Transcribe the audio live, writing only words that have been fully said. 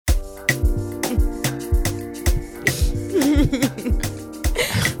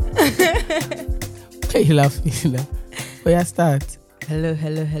Why you laughing? Where you start? Hello.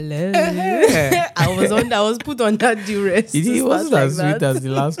 I was put on that duress. It wasn't as sweet as the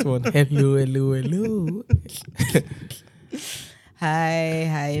last one. Hello.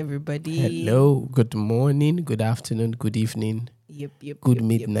 Hi, everybody. Hello. Good morning, good afternoon, good evening. Good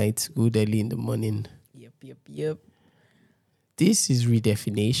midnight, good early in the morning. Yep. This is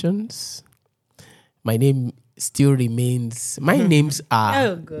Redefinitions. My name still remains. My names are.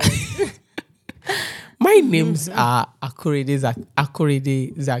 Oh, God. My names are Akorede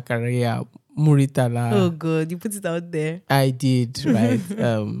Zakaria Muritala. Oh, God. You put it out there. I did, right?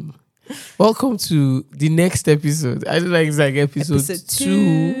 Welcome to the next episode. I don't know, it's like episode 2.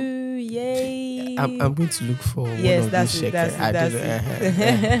 Yay. I'm going to look for one of that's these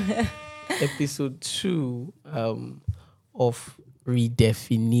it. Episode 2 of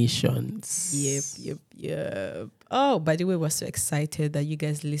Redefinitions. Yep. Oh, by the way, we're so excited that you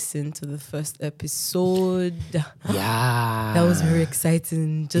guys listened to the first episode. Yeah. That was very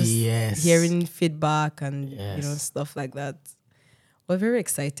exciting. Just Yes. hearing feedback and Yes. stuff like that. We're very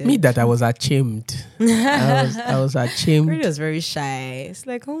excited. Me that I was ashamed. I was ashamed. Really was very shy. It's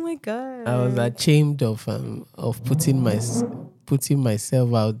like, oh my God. I was ashamed of putting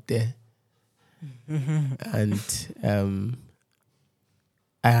myself out there. And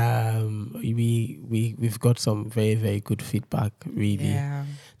we've got some very, very good feedback, really. Yeah.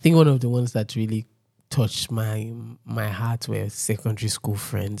 I think one of the ones that really touched my heart were secondary school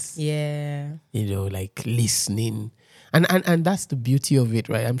friends. Yeah. Like listening. And that's the beauty of it,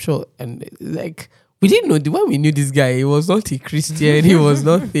 right? I'm sure. And like, we didn't know, when we knew this guy, he was not a Christian. He was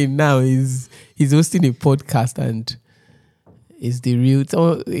nothing. Now he's hosting a podcast and is the real,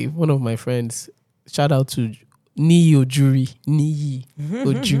 one of my friends, shout out to Niyi Ojuri.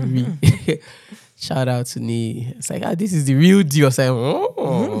 Shout out to Niyi. It's like, this is the real deal. I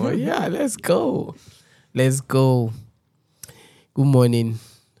was like, yeah, let's go. Good morning.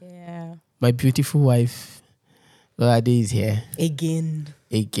 Yeah. My beautiful wife, Lade, is here. Again.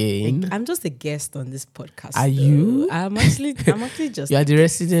 I'm just a guest on this podcast. Are you? I'm actually just. You are the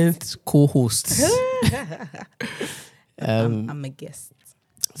resident co-host. I'm a guest.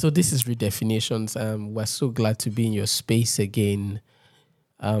 So this is Redefinitions. We're so glad to be in your space again.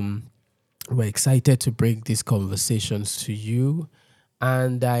 We're excited to bring these conversations to you.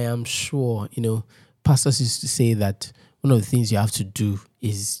 And I am sure, pastors used to say that one of the things you have to do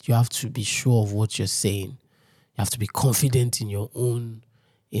is you have to be sure of what you're saying. You have to be confident in your own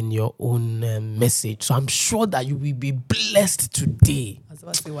message. So I'm sure that you will be blessed today. I was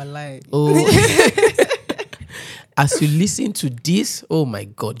about to say, wallahi. Oh. As you listen to this, oh my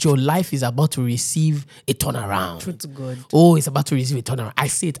God, your life is about to receive a turnaround. True to God. Oh, it's about to receive a turnaround. I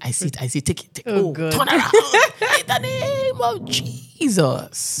see it. Take it. Oh, God. Turn around. In the name of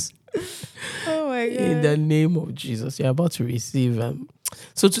Jesus. Oh my God. In the name of Jesus, you're about to receive.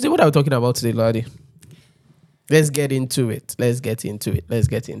 So today, what are we talking about today, Lottie? Let's get into it.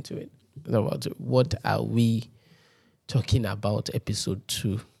 What are we talking about? Episode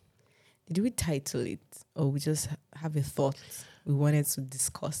 2. Did we title it, or we just have a thought we wanted to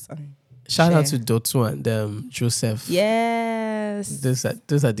discuss and shout share? out to Dotu and Joseph. Yes.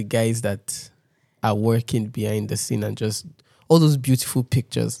 Those are the guys that are working behind the scene and just all those beautiful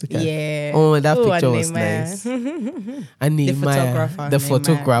pictures. Yeah. Oh, that picture and was Nehemiah. nice. And Nehemiah, the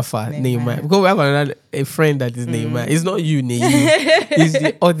photographer, Nehemiah. Because we have a friend that is Nehemiah. It's not you, Nehi. It's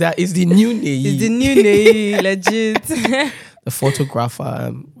the other. It's the new Nehi. It's the new Nehi, legit. The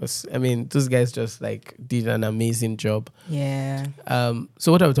photographer those guys just like did an amazing job. Yeah.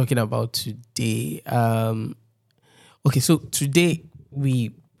 So what are we talking about today? Okay, so today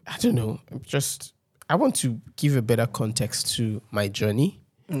I want to give a better context to my journey.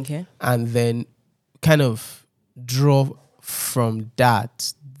 Okay. And then kind of draw from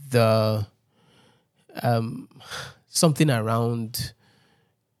that the something around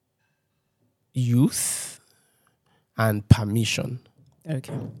youth and permission.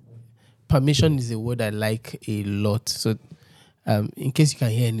 Okay. Permission is a word I like a lot. So in case you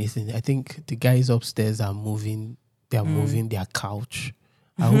can hear anything, I think the guys upstairs are moving. They are moving their couch.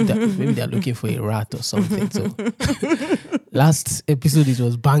 I hope that maybe they're looking for a rat or something. So last episode it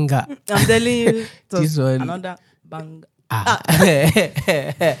was banger. I'm telling you, this one another banger.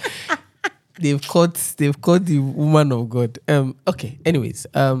 They've caught the woman of God. Okay. Anyways,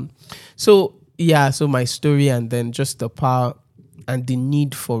 so my story and then just the power and the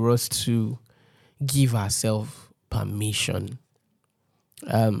need for us to give ourselves permission.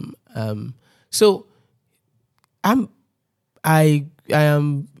 So I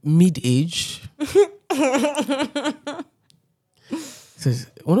am mid-age. So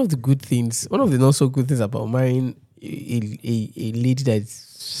one of the not so good things about marrying a lady that's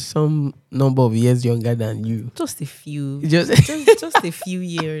some number of years younger than you. Just a few. Just Just a few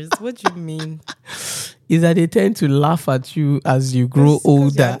years. What do you mean? Is that they tend to laugh at you as you grow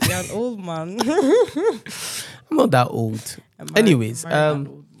older. You're an old man. I'm not that old. Anyways, I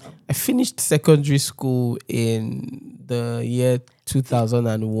finished secondary school in the year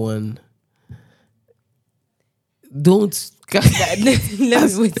 2001. Don't let me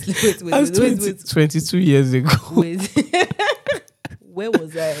wait. 22 years ago. Wait. Where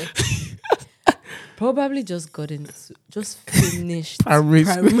was I? Probably just finished primary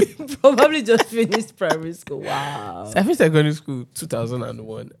school. Probably just finished primary school. Wow. So I finished secondary school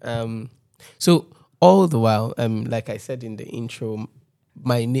 2001. So all the while, like I said in the intro,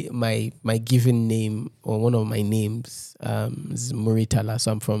 my given name, or one of my names, is Muritala.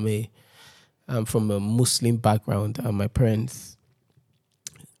 So I'm from a Muslim background, and my parents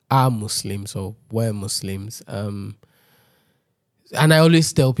are Muslims or were Muslims. And I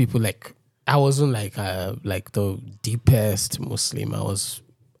always tell people, like, I wasn't like the deepest Muslim.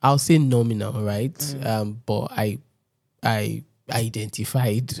 I'll say nominal, right? But I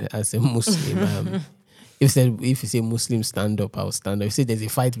identified as a Muslim. If you say Muslim stand up, I'll stand up. If you say there's a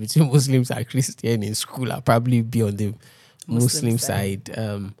fight between Muslims and Christians in school, I'll probably be on the Muslim side.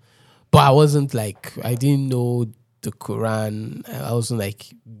 But I wasn't like, I didn't know the Quran. I wasn't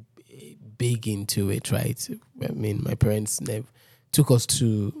like big into it, right? I mean, my parents took us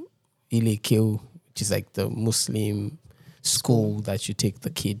to Ilekeu, which is like the Muslim school that you take the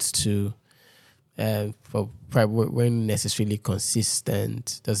kids to. But weren't necessarily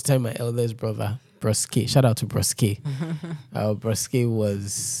consistent. There's a time my eldest brother, Bruske, shout out to Bruske. Bruske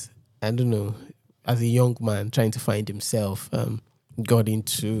was, I don't know, as a young man trying to find himself, got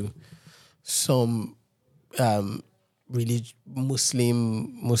into some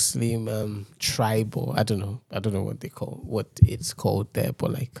Muslim tribe, or I don't know what it's called there,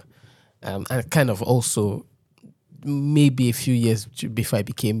 but like, and kind of also maybe a few years before I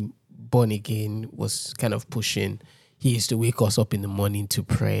became born again, was kind of pushing. He used to wake us up in the morning to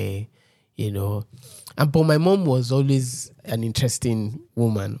pray, but my mom was always an interesting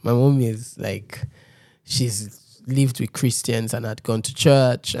woman. My mom is like, she's lived with Christians and had gone to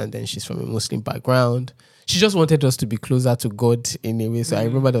church, and then she's from a Muslim background. She just wanted us to be closer to God in a way. So I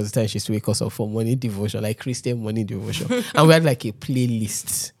remember there was a time she used to wake us up for morning devotion, like Christian morning devotion. And we had like a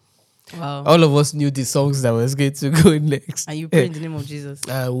playlist. Wow. All of us knew the songs that was going to go next. And you pray in the name of Jesus?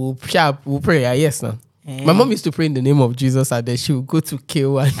 We'll pray. Yes, now. My mom used to pray in the name of Jesus, and then she would go to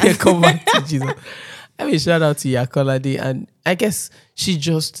KO and then come back to Jesus. I mean, shout out to Yakolade. And I guess she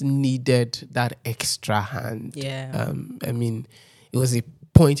just needed that extra hand. Yeah. I mean, it was a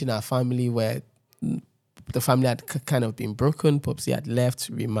point in our family where the family had kind of been broken. Popsy had left,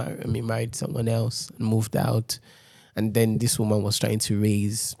 married someone else, and moved out. And then this woman was trying to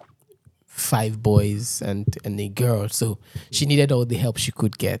raise 5 boys and a girl. So she needed all the help she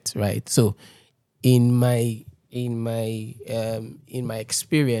could get, right? So in my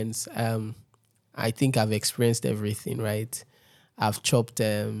experience, I think I've experienced everything, right? I've chopped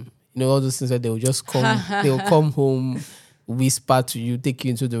all those things that they'll just come, they'll come home, whisper to you, take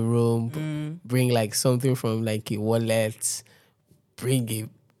you into the room, bring like something from like a wallet, bring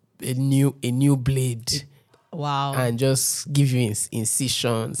a new blade. Wow. And just give you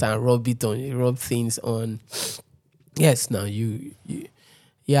incisions and rub things on. Yes, now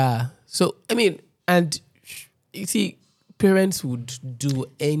yeah. So, I mean, and you see, parents would do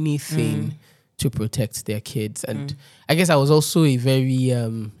anything to protect their kids. And I guess I was also a very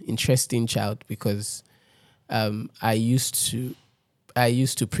interesting child because I used to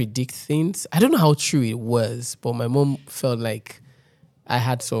predict things. I don't know how true it was, but my mom felt like I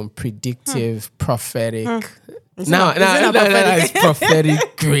had some predictive, prophetic. Now it's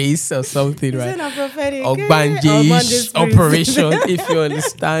prophetic grace or something, right? It's prophetic. Ogbanje's operation, if you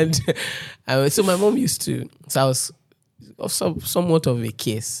understand. So my mom used to. So I was somewhat of a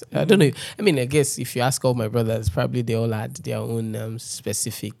case. I don't know. I mean, I guess if you ask all my brothers, probably they all had their own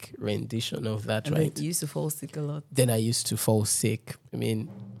specific rendition of that, and right? You used to fall sick a lot. Then I used to fall sick. I mean,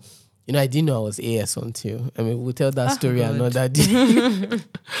 I didn't know I was AS until, we'll tell that story another day.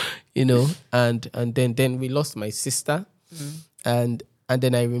 And then we lost my sister. And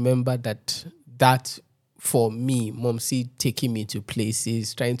then I remember that for me, Momsy taking me to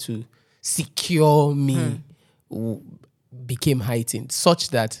places, trying to secure me became heightened, such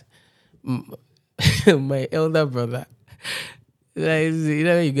that my elder brother,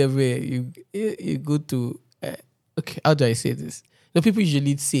 you go to, okay, how do I say this? people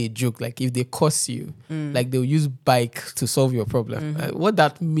usually say a joke, like if they curse you, like they'll use bike to solve your problem. What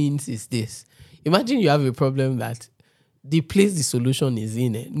that means is this. Imagine you have a problem that the place the solution is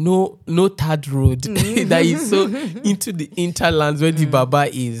in, no third road that is so into the interlands where the Baba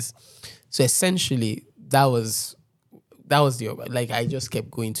is. So essentially, that was like I just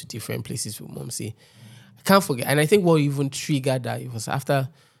kept going to different places with mom. See, I can't forget. And I think what even triggered that, it was after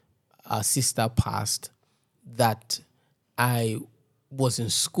our sister passed, that I was in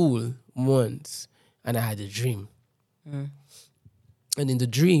school once and I had a dream. And in the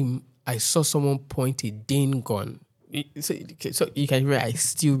dream, I saw someone point a Dane gun. So you can remember, I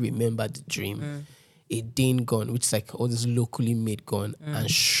still remember the dream. A Dane gun, which is like all this locally made gun, and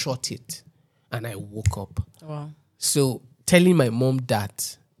shot it. And I woke up. Wow. So telling my mom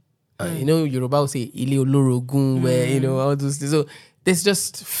that, Yoruba will say, Ile Olorogun, where, all those things. So there's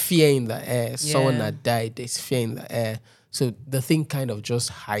just fear in the air. Someone that died, there's fear in the air. So the thing kind of just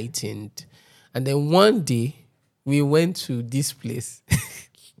heightened. And then one day, we went to this place.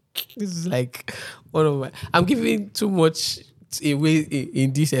 This is like one of my... I'm giving too much away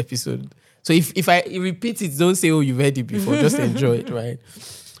in this episode. So if I repeat it, don't say, oh, you've heard it before. Just enjoy it, right?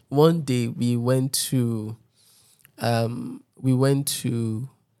 One day, we went to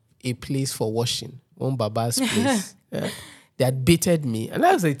a place for washing. One Baba's place. They had baited me. And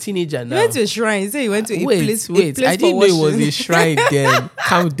I was a teenager now. You went to a shrine. You say you went to a place. Wait. I didn't know it was a shrine then.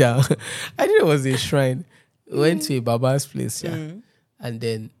 Calm down. I didn't know it was a shrine. We went to a Baba's place, and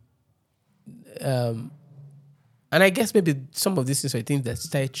then, and I guess maybe some of these things are things that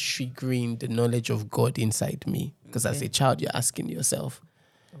start triggering the knowledge of God inside me. Because as a child, you're asking yourself,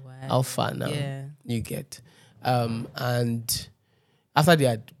 how far now you get? And after they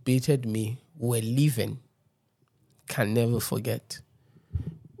had baited me, we're leaving. Can never forget.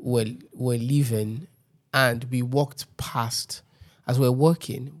 We're leaving, and we walked past. As we're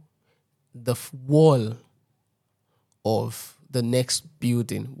walking, the wall of the next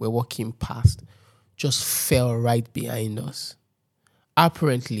building we're walking past just fell right behind us.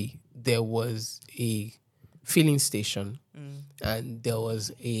 Apparently, there was a filling station, and there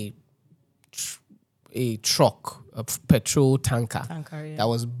was a truck, a petrol tanker that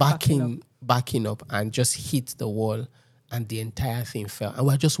was backing up and just hit the wall, and the entire thing fell. And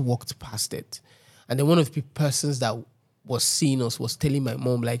we just walked past it. And then one of the persons that was seeing us was telling my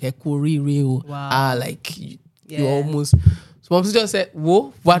mom, like, wow. like you almost... So mom just said,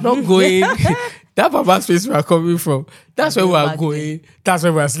 whoa, we're not going. That Baba's place we are coming from, that's where we are going. That's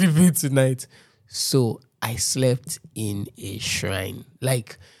where we are sleeping tonight. So I slept in a shrine.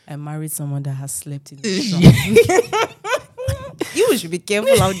 Like, I married someone that has slept in a shrine. You should be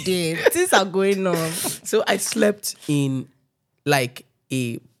careful out there. Things are going on. So I slept in like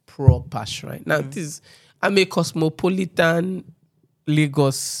a proper shrine. Now, I'm a cosmopolitan,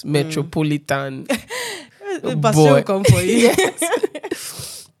 Lagos metropolitan boy. Come for you.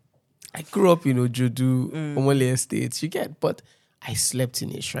 Yes. I grew up in Ojodu, Omole Estates, you get, but I slept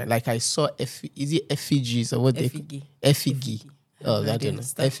in a shrine. Like I saw, is it effigies or what Effigy. Effigy. Oh, I don't know.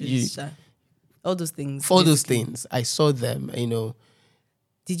 Effigy. All those things. For all those things. I saw them,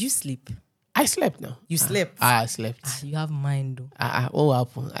 Did you sleep? I slept now. You slept? I slept. You have mind though. What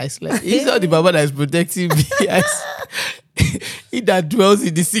happened? I slept. He's not the Baba that is protecting me. He that dwells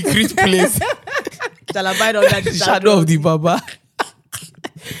in the secret place. Shall abide under the shadow of the Baba.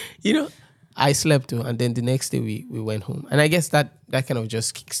 I slept too, and then the next day we went home. And I guess that kind of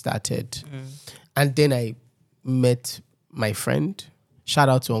just kick-started. And then I met my friend. Shout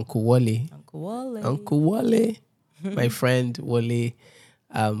out to Uncle Wale. Uncle Wale. My friend Wale,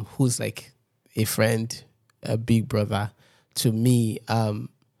 who's like a friend, a big brother to me.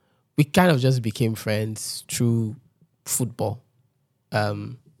 We kind of just became friends through football.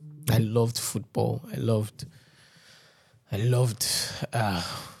 I loved football. I loved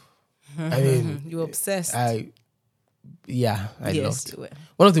I mean, you were obsessed. I loved. You were.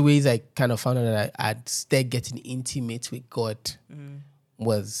 One of the ways I kind of found out that I'd started getting intimate with God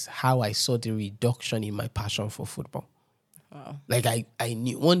was how I saw the reduction in my passion for football. Wow. Like I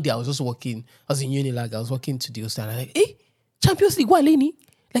knew one day I was just walking, I was in Unilag, I was walking to the hostel and I'm like, hey, Champions League, what, Lenny?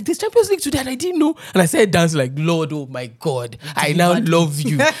 Like there's Champions League today and I didn't know. And I started dancing like, Lord, oh my God, I now love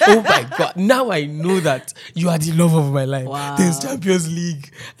you. Oh my God. Now I know that you are the love of my life. Wow. There's Champions League.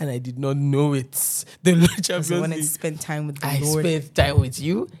 And I did not know it. The Champions League. I wanted to spend time with the I Lord. spent time with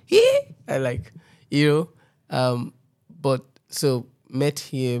you. Yeah. I like, but so met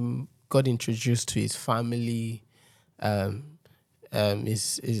him, got introduced to his family,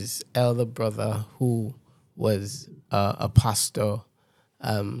 his elder brother who was a pastor,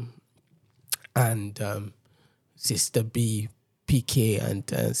 and Sister B, PK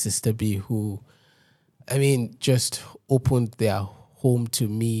and Sister B, who, I mean, just opened their home to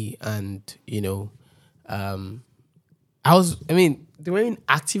me. And, they weren't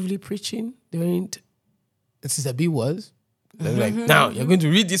actively preaching. They weren't, Sister B was. They were like, now you're going to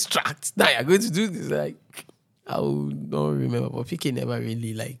read this tract. Now you're going to do this. Like, I don't remember. But PK never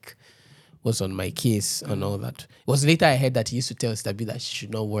really, was on my case and all that. It was later I heard that he used to tell Sister B that she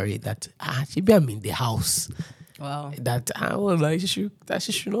should not worry, that maybe I'm in the house. Wow. That I was like, she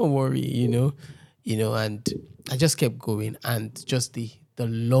should not worry, and I just kept going, and just the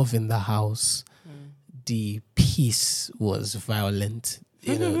love in the house, the peace was violent,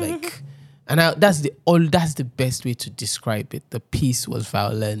 and that's the best way to describe it. The peace was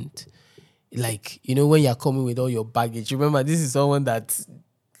violent. When you're coming with all your baggage, remember this is someone that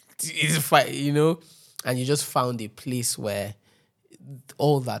is fine, and you just found a place where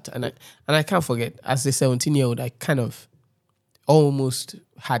all that, and I can't forget, as a 17-year-old, I kind of almost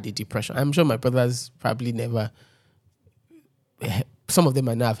had a depression. I'm sure my brothers probably never, some of them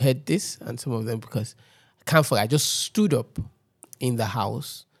might not have heard this, and some of them, because I can't forget, I just stood up in the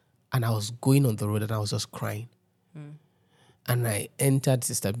house and I was going on the road and I was just crying. And I entered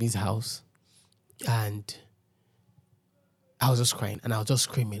Sister B's house and I was just crying and I was just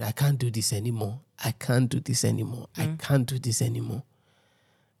screaming, I can't do this anymore. I can't do this anymore. I can't do this anymore.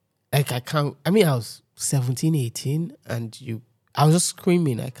 I was 17, 18 and I was just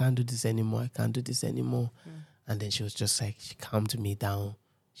screaming, I can't do this anymore. I can't do this anymore. And then she was just like, she calmed me down.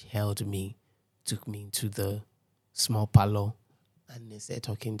 She held me, took me into the small parlor and they started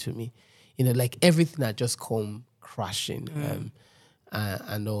talking to me. Everything had just come crashing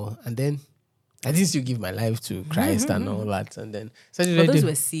and all. And then I didn't still give my life to Christ and all that. And then those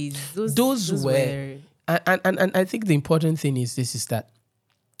were seeds. Those were. And I think the important thing is that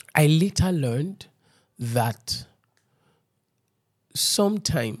I later learned that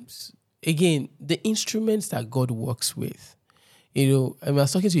sometimes, again, the instruments that God works with, I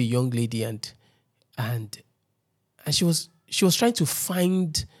was talking to a young lady and she was trying to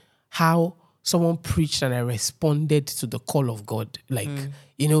find how someone preached and I responded to the call of God.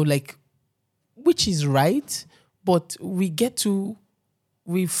 Which is right, but we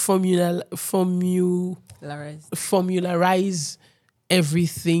formularize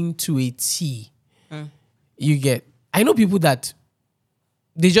everything to a T. You get, I know people that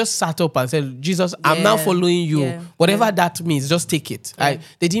they just sat up and said, Jesus, I'm now following you. Yeah. Whatever that means, just take it. Yeah.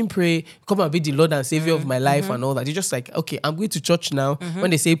 They didn't pray, come and be the Lord and Savior of my life and all that. They're just like, okay, I'm going to church now.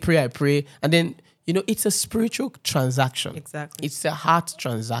 When they say pray, I pray. And then, it's a spiritual transaction. Exactly. It's a heart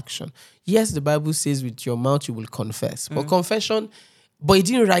transaction. Yes, the Bible says with your mouth you will confess. But confession, but it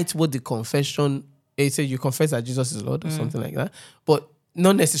didn't write what the confession, it said you confess that Jesus is Lord or something like that. But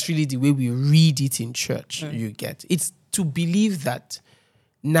not necessarily the way we read it in church, you get. It's to believe that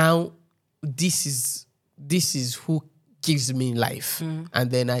now this is who gives me life.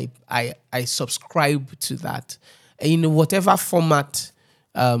 And then I subscribe to that. In whatever format,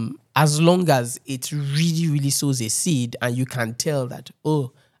 as long as it really, really sows a seed and you can tell that,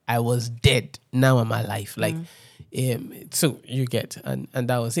 oh, I was dead, now I'm alive. So you get, and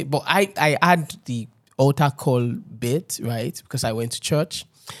that was it. But I had the altar call bit, right? Because I went to church,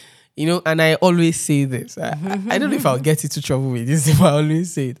 and I always say this. I don't know if I'll get into trouble with this, if I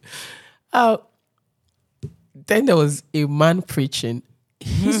always say it. Then there was a man preaching.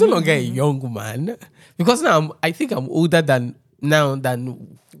 He's no longer a young man, because now I think I'm older than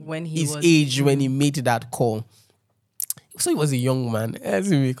when his age when he made that call. So he was a young man. As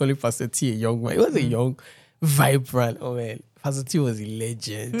we call it, Pastor T, a young man. He was a young, vibrant. Oh man, Pastor T was a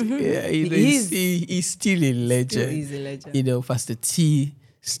legend. Yeah, he's still a legend. He's a legend. Pastor T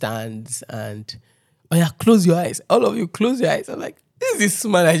stands and, oh yeah, close your eyes. All of you, close your eyes. I'm like, this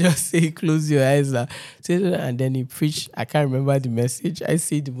man, I just say, close your eyes. And then he preached. I can't remember the message. I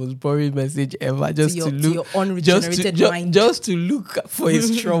say the most boring message ever, just to look, your unregenerated mind. Just to look for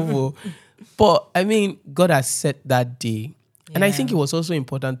his trouble. But I mean, God has set that day. Yeah. And I think it was also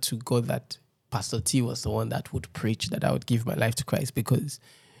important to God that Pastor T was the one that would preach, that I would give my life to Christ, because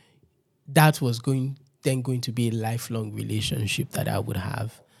that was going to be a lifelong relationship that I would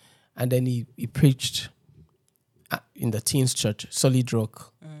have. And then he preached in the Teens Church, Solid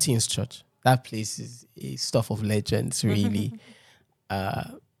Rock Teens Church. That place is a stuff of legends, really.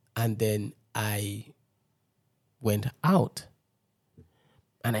 And then I went out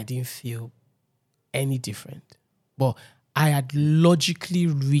and I didn't feel any different. But I had logically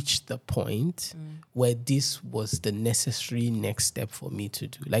reached the point where this was the necessary next step for me to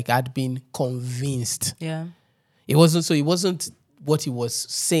do. Like, I'd been convinced. Yeah. It wasn't what he was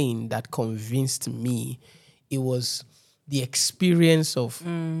saying that convinced me. It was the experience of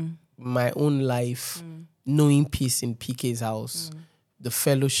my own life, knowing peace in PK's house, the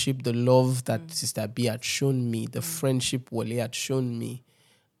fellowship, the love that Sister B had shown me, the friendship Wale had shown me,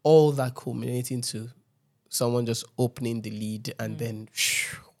 all that culminating to someone just opening the lid and then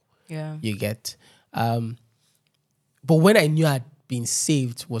you get. But when I knew I'd been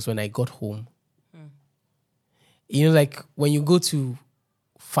saved was when I got home. You know, like when you go to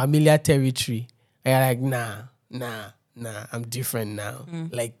familiar territory, and you're like, nah, I'm different now.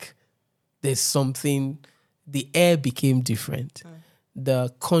 Like there's something, the air became different.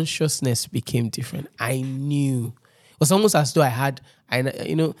 The consciousness became different. I knew. It was almost as though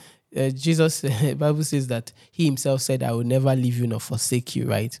Jesus, the Bible says that he himself said, I will never leave you nor forsake you,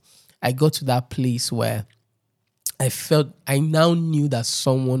 right? I got to that place where I now knew that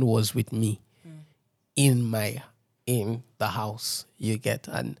someone was with me in the house, you get,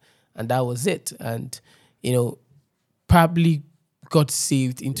 and that was it. And, probably got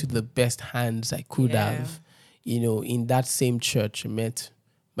saved into the best hands I could have. In that same church, I met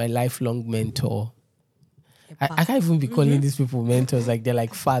my lifelong mentor. I can't even be calling these people mentors. Like, they're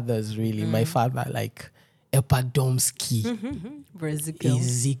like fathers, really. My father, like Epa Domsky,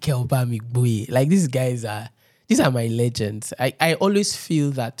 Ezekiel Bamigboye. Like, these are my legends. I always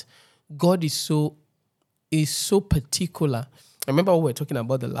feel that God is so particular. I remember we were talking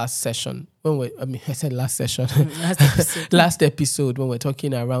about the last session. I said last session. Last episode, when we're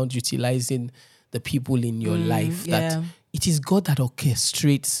talking around utilizing the people in your life, that it is God that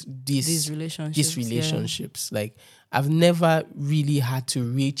orchestrates these relationships. Like, I've never really had to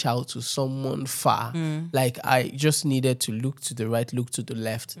reach out to someone far. Like, I just needed to look to the right, look to the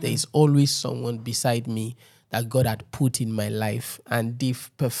left. There is always someone beside me that God had put in my life, and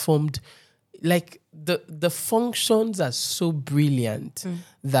they've performed. Like, the functions are so brilliant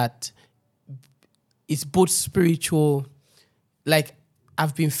that it's both spiritual. Like,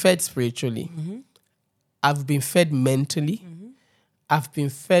 I've been fed spiritually. I've been fed mentally. I've been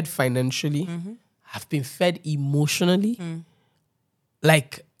fed financially. I've been fed emotionally.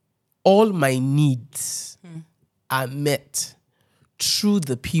 Like, all my needs are met through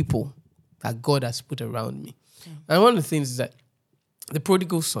the people that God has put around me. And one of the things is that the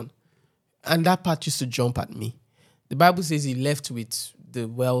prodigal son, and that part used to jump at me. The Bible says he left with the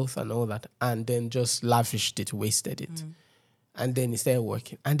wealth and all that, and then just lavished it, wasted it. And then he started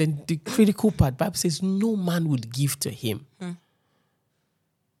working. And then the critical part, Bible says no man would give to him.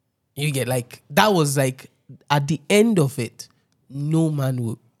 You get, like, that was like, at the end of it, no man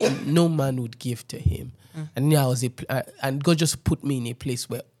would give to him. And and God just put me in a place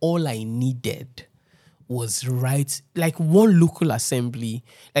where all I needed was right, like one local assembly.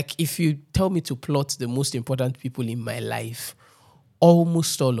 Like, if you tell me to plot the most important people in my life,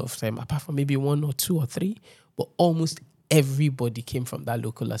 almost all of them, apart from maybe one or two or three, but almost everybody came from that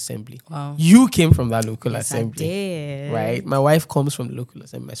local assembly. Wow. You came from that local assembly. I did. Right? My wife comes from the local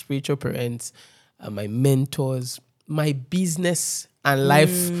assembly. My spiritual parents, my mentors, my business and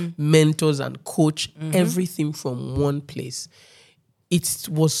life mentors and coach, everything from one place. It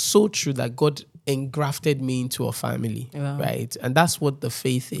was so true that God engrafted me into a family, right? And that's what the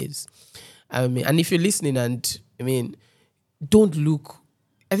faith is. And if you're listening, and don't look.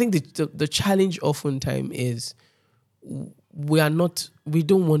 I think the challenge oftentimes is we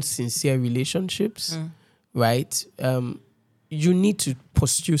don't want sincere relationships, right? You need to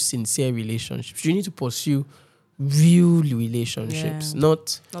pursue sincere relationships. You need to pursue real relationships,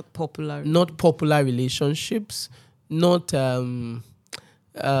 not popular relationships, not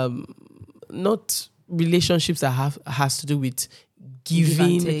relationships that has to do with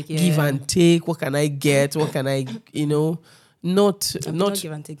giving, give and take. What can I get? What can I, not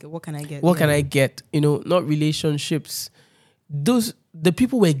give and take. What can I get? What can I get? Not relationships. The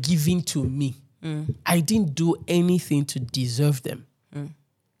people were giving to me. I didn't do anything to deserve them.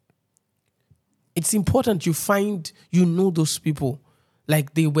 It's important you those people.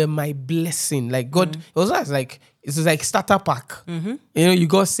 Like, they were my blessing. Like, God, it was like starter pack. You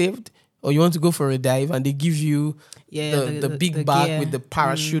got saved, or you want to go for a dive, and they give you the big bag gear with the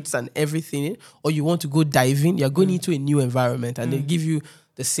parachutes and everything. Or you want to go diving, you're going into a new environment, and they give you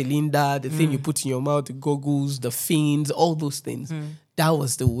the cylinder, the thing you put in your mouth, the goggles, the fins, all those things. That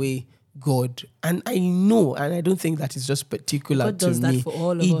was the way God, and I know, and I don't think that is just particular God does to me. That for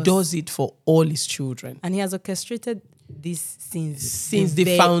all of He us. does it for all his children. And he has orchestrated this since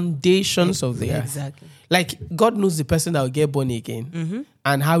the foundations of the earth. Exactly. Like, God knows the person that will get born again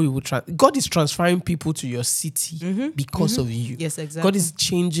and how he will God is transferring people to your city because of you. Yes, exactly. God is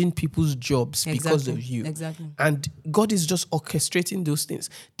changing people's jobs because of you. Exactly. And God is just orchestrating those things.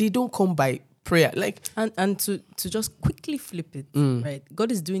 They don't come by prayer. Like, and to just quickly flip it, right?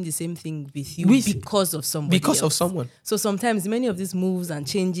 God is doing the same thing with you because of somebody because else. of someone. So sometimes many of these moves and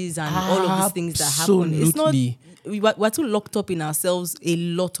changes and all of these things that happen, it's not, we're too locked up in ourselves a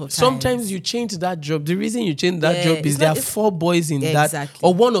lot of times. Sometimes you change that job. The reason you change that job is there are 4 boys in that,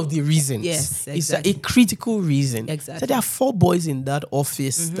 or one of the reasons. Yes, exactly. It's a critical reason. Exactly. So there are 4 boys in that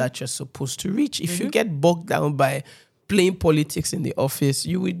office that you're supposed to reach. If you get bogged down by playing politics in the office,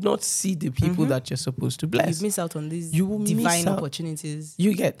 you will not see the people that you're supposed to bless. You miss out on these divine opportunities.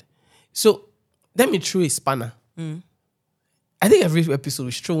 You get. So let me throw a spanner. I think every episode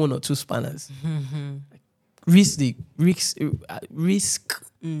we should throw 1 or 2 spanners. Risk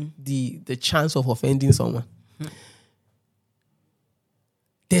the chance of offending someone.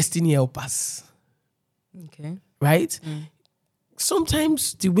 Destiny helpers. Okay. Right?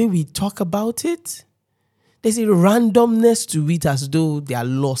 Sometimes the way we talk about it, there's a randomness to it as though they are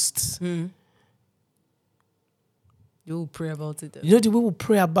lost. You will pray about it. You know, the way we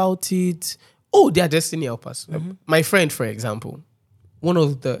pray about it. Oh, they are destiny helpers. My friend, for example, one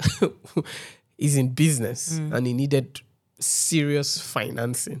of the is in business and he needed serious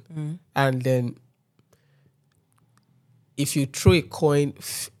financing. And then if you throw a coin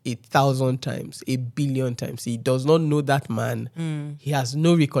 1,000 times, 1,000,000,000 times, he does not know that man. He has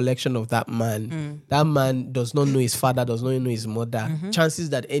no recollection of that man. That man does not know his father, does not know his mother. Chances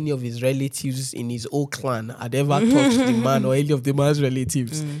that any of his relatives in his old clan had ever touched the man or any of the man's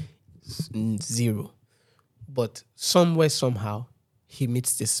relatives, 0. But somewhere, somehow, he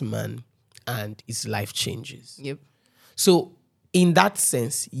meets this man and his life changes. Yep. So in that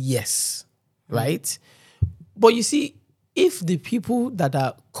sense, yes, right? But you see, if the people that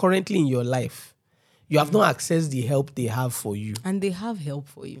are currently in your life, you have not accessed the help they have for you. And they have help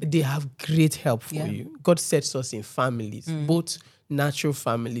for you. They have great help for you. God sets us in families, both natural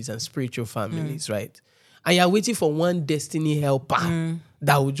families and spiritual families, right? And you're waiting for one destiny helper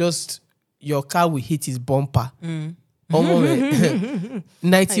that will just, your car will hit his bumper.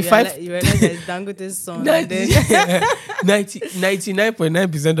 95. You realize that it's Dangote's son.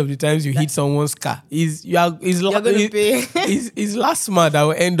 99.9% of the times you hit someone's car, you're going to pay. Is last month that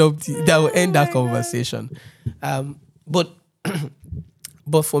will end that conversation. But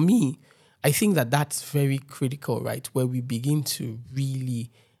for me, I think that's very critical, right? Where we begin to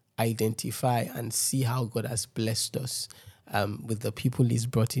really identify and see how God has blessed us with the people He's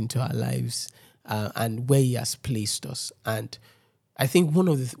brought into our lives. And where He has placed us. And I think one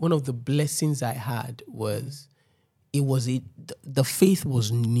of the blessings I had was the faith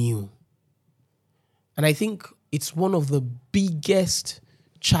was new. And I think it's one of the biggest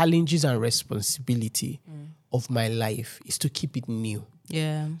challenges and responsibility of my life is to keep it new.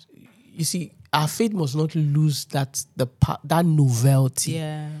 Yeah. You see, our faith must not lose that novelty.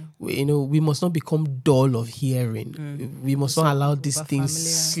 Yeah. We must not become dull of hearing. We must not allow these things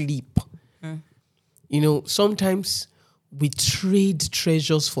sleep. Sometimes we trade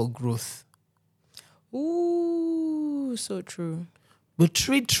treasures for growth. Ooh, so true. We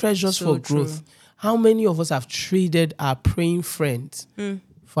trade treasures for growth. How many of us have traded our praying friends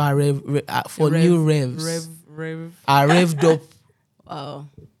for our new revs? Our revved up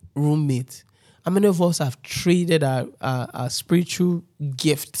roommate. How many of us have traded our spiritual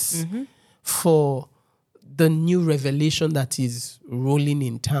gifts for the new revelation that is rolling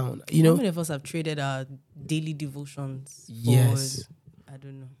in town? How many of us have traded our daily devotions? Yes. I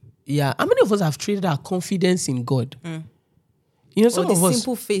don't know. Yeah. How many of us have traded our confidence in God? Some of us,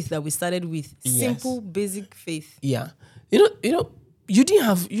 simple faith that we started with. Yes. Simple, basic faith. Yeah. You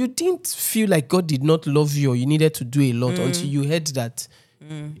didn't feel like God did not love you or you needed to do a lot until you heard that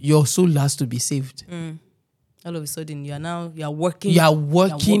your soul has to be saved. All of a sudden, you are working. You are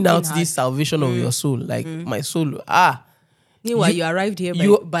working out hard. this salvation of your soul. Like my soul. Meanwhile, you arrived here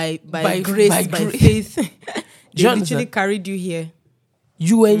by grace, by faith. They literally carried you here.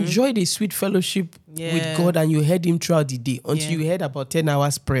 You enjoyed a sweet fellowship with God and you heard Him throughout the day until you heard about 10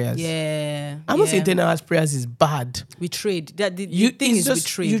 hours prayers. Yeah. I'm not saying 10 hours prayers is bad. We trade. The thing is we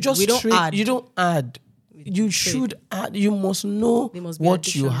trade. You just don't add. You don't add. You should add. You must know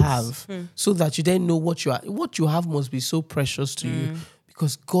what you have so that you then know what you are. What you have must be so precious to you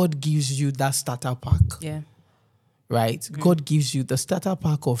because God gives you that starter pack. Yeah. Right? God gives you the starter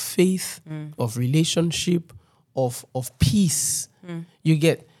pack of faith, of relationship, of peace. You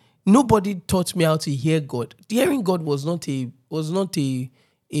get. Nobody taught me how to hear God. Hearing God was not a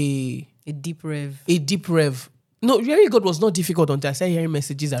deep rev. A deep rev. No, hearing God was not difficult until I started hearing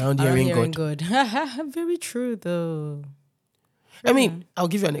messages around hearing God. Very true, though. I mean, I'll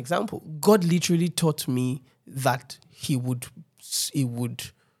give you an example. God literally taught me that He would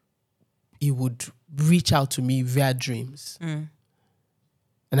he would reach out to me via dreams.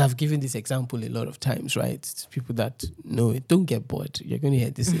 And I've given this example a lot of times, right? It's people that know it. Don't get bored. You're going to hear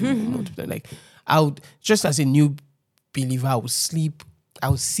this in multiple. Like, just as a new believer, I would sleep. I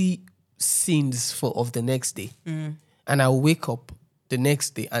would see scenes of the next day. And I would wake up the next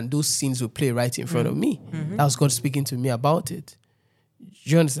day and those scenes would play right in front of me. That was God speaking to me about it. Do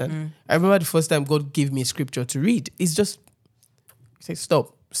you understand? I remember the first time God gave me a scripture to read. It's just, he said,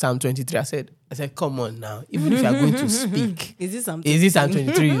 stop, Psalm 23. I said, come on now. Even if you're going to speak. Is this Psalm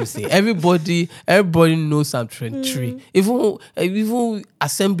 23 you say? Everybody knows Psalm 23. Even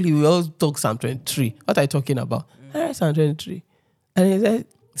assembly, we all talk Psalm 23. What are you talking about? I read Psalm 23. And he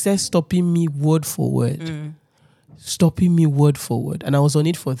said, stopping me word for word. Stopping me word for word. And I was on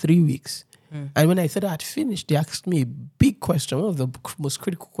it for 3 weeks. And when I thought I had finished, they asked me a big question, one of the most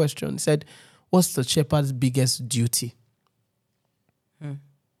critical questions. Said, what's the shepherd's biggest duty?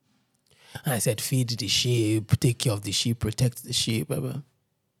 And I said, feed the sheep, take care of the sheep, protect the sheep. Blah, blah.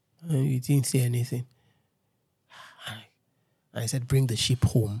 And he didn't say anything. And I said, bring the sheep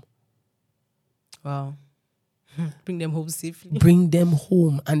home. Wow. Bring them home safely. Bring them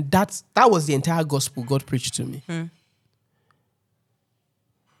home. And that was the entire gospel God preached to me.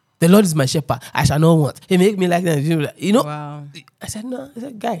 The Lord is my shepherd. I shall not want. He make me like that. You know? Wow. I said, no. I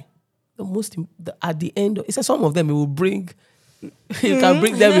said, guy, at the end, he said some of them he will bring. You can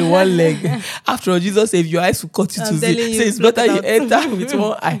bring them in one leg. After all, Jesus said, if your eyes will cut you to see, so it's better you enter with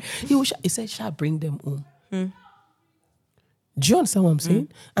one eye. He said, shall bring them home. Do you understand what I'm saying?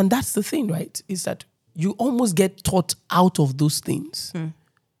 And that's the thing, right? Is that you almost get taught out of those things.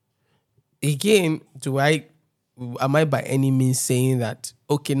 Again, am I by any means saying that,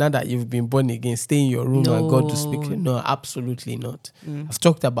 okay, now that you've been born again, stay in your room and God will speak to you? No, absolutely not. I've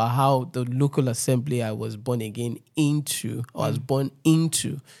talked about how the local assembly I was born again into, or was born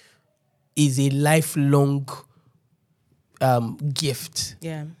into, is a lifelong gift.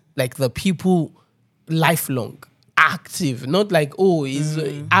 Yeah. Like the people, lifelong, active. Not like,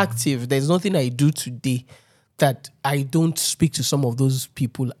 it's active. There's nothing I do today that I don't speak to some of those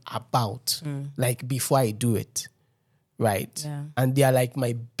people about, like before I do it. Right. Yeah. And they are like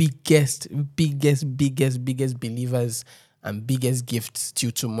my biggest believers and biggest gifts till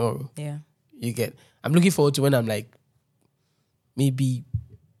tomorrow. Yeah. You get, I'm looking forward to when I'm like maybe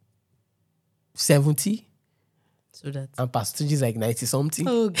 70. So that. And Pastor G is like 90 something.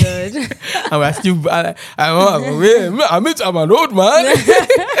 Oh, God. And we're still, I'm an old man.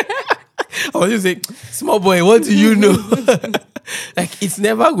 I was just saying, small boy, what do you know? Like, it's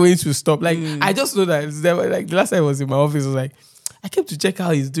never going to stop. Like, I just know that it's never, like, the last time I was in my office, I was like, I came to check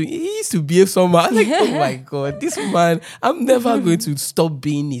how he's doing. He used to behave somehow. I was like, oh my God, this man, I'm never going to stop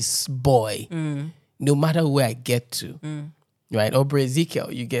being his boy, no matter where I get to. Right? Or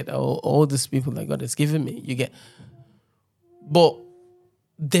Ezekiel, you get all these people that God has given me. You get, but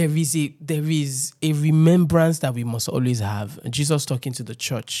there is a remembrance that we must always have. Jesus talking to the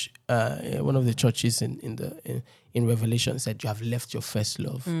church, one of the churches in Revelation said, you have left your first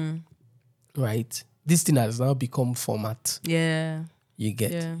love. Right? This thing has now become format. Yeah. You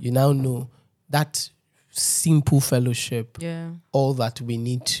get. Yeah. You now know that simple fellowship. Yeah. All that we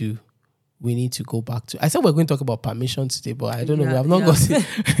need to go back to. I said we're going to talk about permission today, but I don't know. We have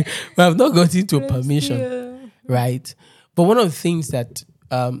not got into permission. Right? But one of the things that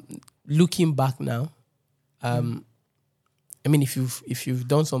looking back now, I mean, if you've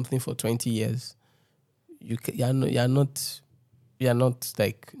done something for 20 years, you're not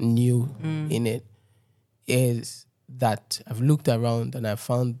like new in it. Is that I've looked around and I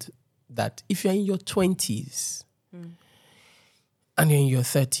found that if you're in your 20s and you're in your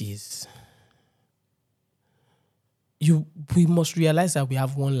 30s, we must realize that we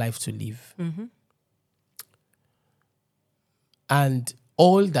have one life to live. And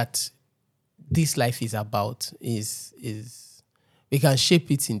all that this life is about is we can shape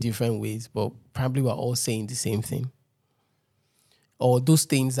it in different ways, but probably we're all saying the same thing. Or those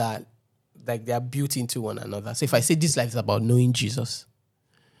things are like they are built into one another. So if I say this life is about knowing Jesus,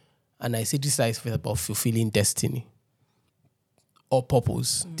 and I say this life is about fulfilling destiny or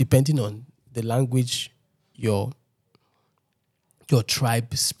purpose, depending on the language your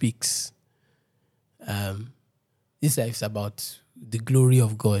tribe speaks, this life is about the glory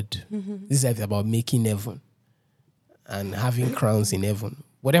of God. This life is about making heaven and having crowns in heaven.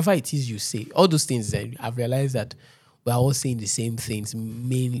 Whatever it is you say, all those things, I've realized that we're all saying the same things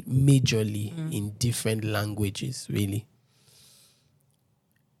majorly in different languages, really.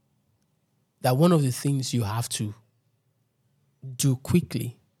 That one of the things you have to do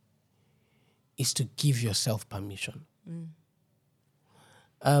quickly is to give yourself permission.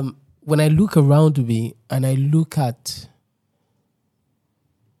 when I look around me and I look at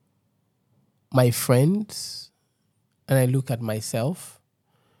my friends and I look at myself,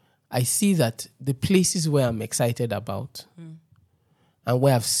 I see that the places where I'm excited about and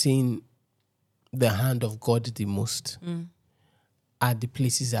where I've seen the hand of God the most are the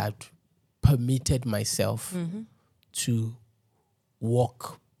places I've permitted myself to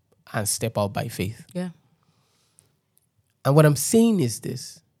walk and step out by faith. Yeah. And what I'm saying is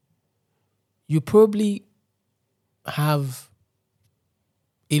this. You probably have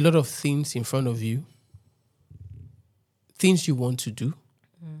a lot of things in front of you, things you want to do,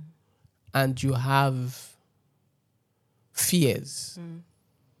 and you have fears,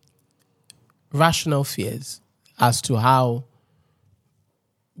 rational fears as to how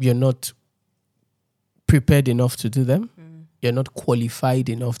you're not prepared enough to do them, you're not qualified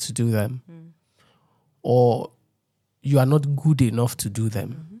enough to do them, or you are not good enough to do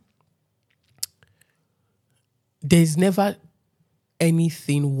them. There's never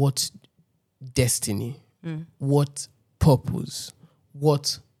anything what destiny, what purpose,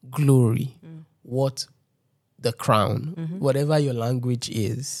 what glory, what the crown, whatever your language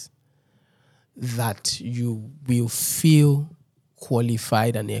is, that you will feel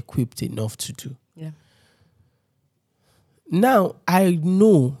qualified and equipped enough to do. Yeah. Now, I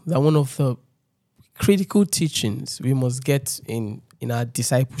know that one of the critical teachings we must get in our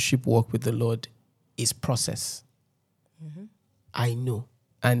discipleship work with the Lord is process. I know,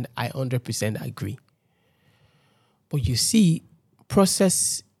 and I 100% agree. But you see,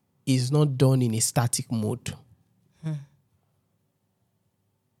 process is not done in a static mode.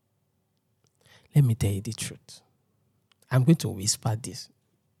 Let me tell you the truth. I'm going to whisper this.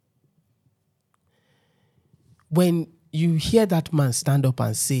 When you hear that man stand up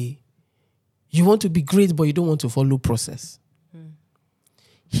and say, you want to be great, but you don't want to follow process.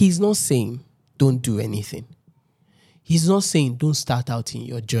 He's not saying, don't do anything. He's not saying, don't start out in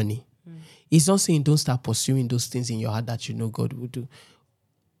your journey. He's not saying, don't start pursuing those things in your heart that you know God will do.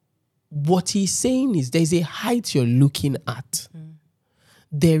 What he's saying is, there's a height you're looking at.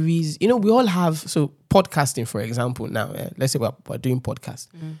 There is, we all have, so podcasting, for example, now, let's say we're doing podcasts.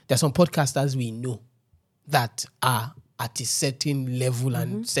 There's some podcasters we know that are at a certain level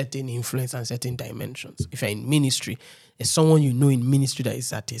and certain influence and certain dimensions. If you're in ministry, there's someone you know in ministry that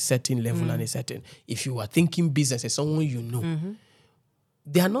is at a certain level and a certain. If you are thinking business, there's someone you know.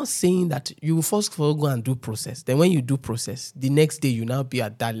 They are not saying that you will first of all go and do process. Then when you do process, the next day you now be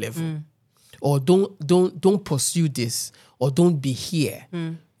at that level. Or don't pursue this, or don't be here.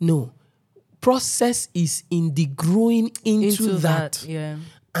 No. Process is in the growing into that. Yeah.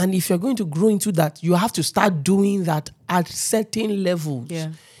 And if you're going to grow into that, you have to start doing that at certain levels.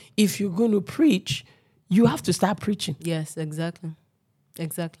 Yeah. If you're going to preach, you have to start preaching. Yes, exactly.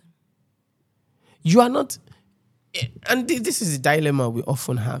 Exactly. You are not, and this is a dilemma we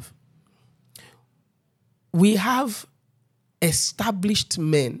often have. We have established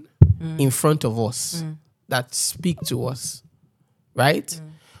men in front of us that speak to us, right?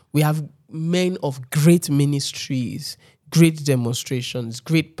 We have men of great ministries, great demonstrations,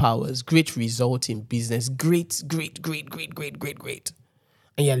 great powers, great result in business, great. And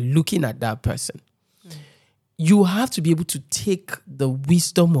you're looking at that person. You have to be able to take the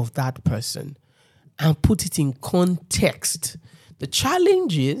wisdom of that person and put it in context. The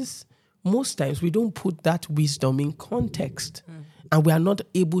challenge is, most times we don't put that wisdom in context. And we are not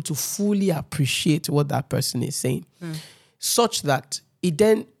able to fully appreciate what that person is saying. Such that it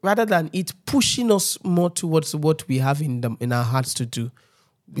then, rather than it pushing us more towards what we have in our hearts to do,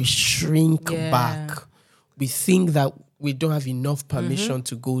 we shrink back. We think that we don't have enough permission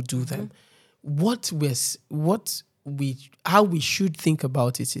to go do them. How we should think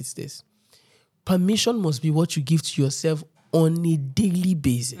about it is this. Permission must be what you give to yourself on a daily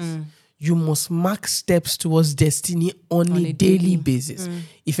basis. You must mark steps towards destiny on a daily basis.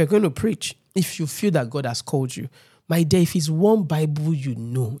 If you're going to preach, if you feel that God has called you, my dear, if it's one Bible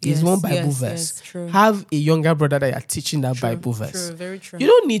it's one Bible verse. Have a younger brother that you're teaching that Bible verse. True, very true. You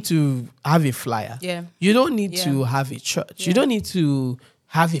don't need to have a flyer. Yeah. You don't need to have a church. Yeah. You don't need to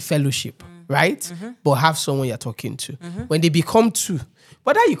have a fellowship, right? But have someone you're talking to. When they become two,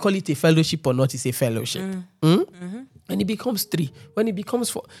 whether you call it a fellowship or not, it's a fellowship. When it becomes 3, when it becomes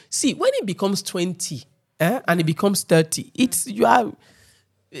 4. See, when it becomes 20 and it becomes 30, you are,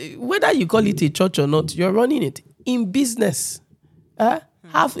 whether you call it a church or not, you're running it. In business,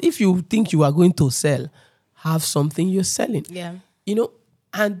 if you think you are going to sell, have something you're selling. Yeah.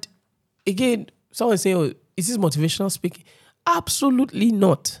 And again, someone saying, oh, is this motivational speaking? Absolutely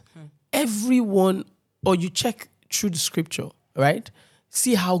not. Everyone, or you check through the scripture, right?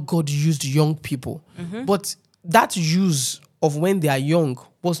 see how God used young people. But that use of when they are young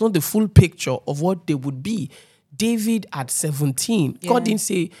was not the full picture of what they would be. David at 17, God didn't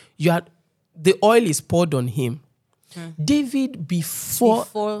say the oil is poured on him. David, before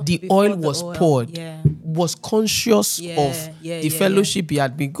the oil was poured, was conscious of the fellowship he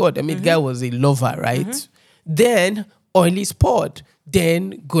had with God. I mean, the guy was a lover, right? Then oil is poured.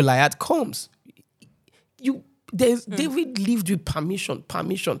 Then Goliath comes. David lived with permission.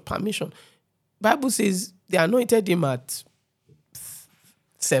 Bible says they anointed him at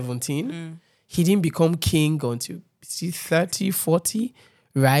 17. He didn't become king until 30, 40,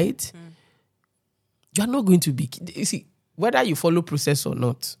 right? You're not going to be, you see, whether you follow process or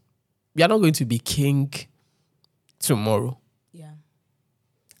not, you're not going to be king tomorrow. Yeah.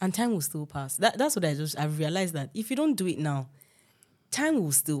 And time will still pass. That's what I've realized, that if you don't do it now, time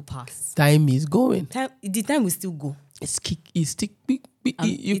will still pass. Time is going. The time will still go.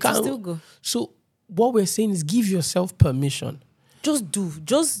 You can still go. So what we're saying is give yourself permission. Just do.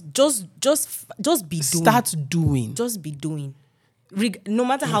 Just be doing. Start doing. Just be doing. No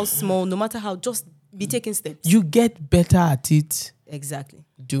matter how small, no matter how, just be taking steps. You get better at it. Exactly.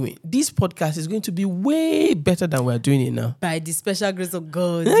 Doing. This podcast is going to be way better than we're doing it now. By the special grace of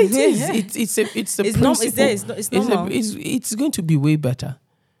God. It is. It's a principle. It's normal. It's going to be way better.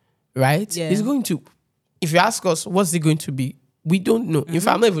 Right? Yeah. It's going to, if you ask us, what's it going to be? We don't know. In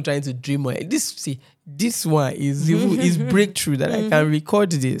fact, I'm not even trying to dream on it. This one is breakthrough that I can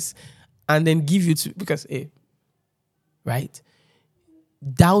record this and then give you to, because, right?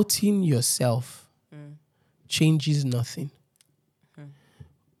 Doubting yourself changes nothing.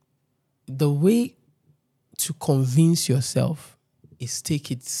 The way to convince yourself is take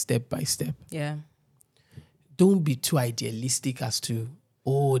it step by step. Yeah. Don't be too idealistic as to,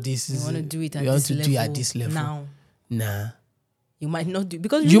 this is... You want to do it at this level now. Nah. You might not do,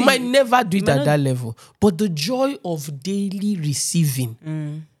 because you might never do it at that level. But the joy of daily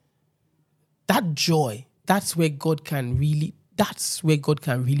receiving, that joy, that's where God can really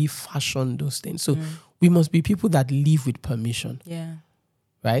fashion those things. So we must be people that live with permission. Yeah.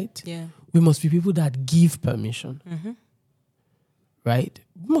 Right? Yeah. We must be people that give permission. Right?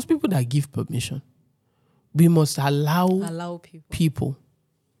 We must be people that give permission. We must allow people.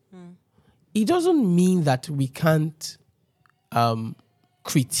 It doesn't mean that we can't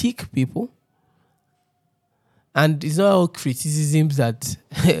critique people. And it's not all criticisms that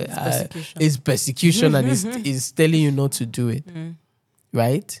is persecution and is telling you not to do it.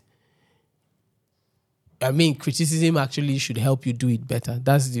 Right? I mean, criticism actually should help you do it better.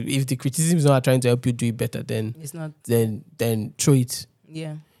 If the criticism is not trying to help you do it better, then it's not. Then throw it.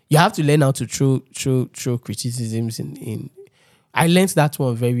 Yeah. You have to learn how to throw criticisms in. I learned that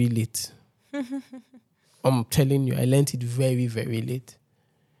one very late. I'm telling you, I learned it very, very late.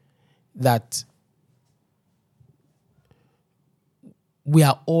 That we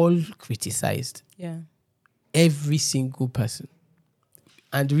are all criticized. Yeah. Every single person.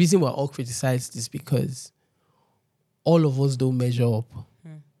 And the reason we're all criticized is because all of us don't measure up.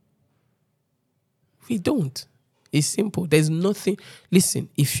 We don't. It's simple. There's nothing. Listen,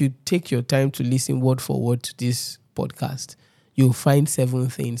 if you take your time to listen word for word to this podcast, you'll find 7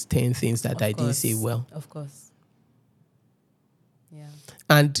 things, 10 things that I didn't say well. Of course. Yeah.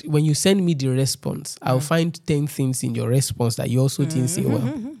 And when you send me the response, I'll find 10 things in your response that you also didn't say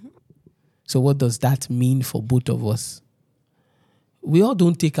well. So what does that mean for both of us? We all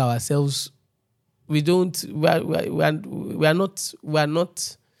don't take ourselves. We are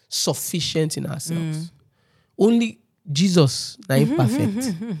not sufficient in ourselves. Only Jesus is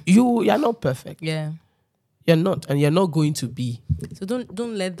imperfect. You are not perfect. Yeah. You're not, and you're not going to be. So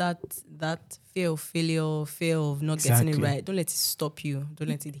don't let that fear of failure, fear of not getting it right, don't let it stop you. Don't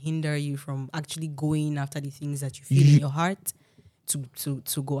let it hinder you from actually going after the things that you feel in your heart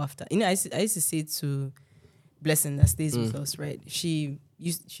to go after. You know, I used to say to Blessing that stays with us, right? She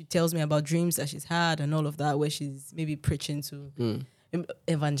tells me about dreams that she's had and all of that, where she's maybe preaching to,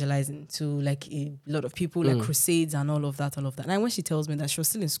 evangelizing to like a lot of people, like crusades and all of that. And when she tells me that, she was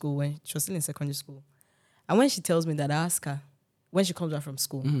still in school, when she was still in secondary school. And when she tells me that, I ask her, when she comes back from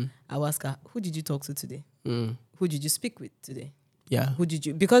school, I will ask her, who did you talk to today? Who did you speak with today? Yeah. Who did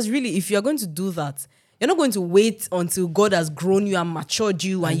you? Because really, if you're going to do that, you're not going to wait until God has grown you and matured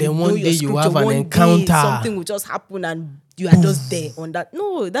you and then you one know day your you scripture. have an One encounter. day something will just happen and you are just there on that.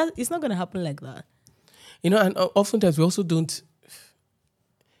 No, it's not going to happen like that. You know, and oftentimes we also don't.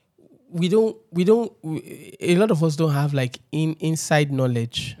 A lot of us don't have like inside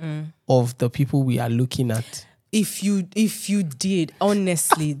knowledge of the people we are looking at. If you did,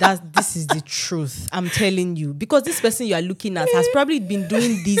 honestly, this is the truth. I'm telling you. Because this person you are looking at has probably been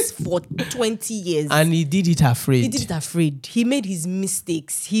doing this for 20 years. And he did it afraid. He made his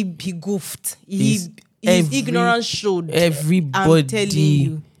mistakes. He goofed. His ignorance showed. Everybody. I'm telling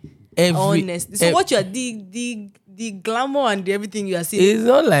you. Honestly. So what you are the glamour and everything you are seeing. It's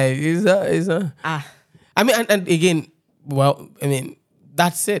not. I mean, and again, well, I mean,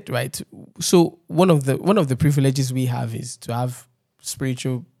 that's it, right? So one of the privileges we have is to have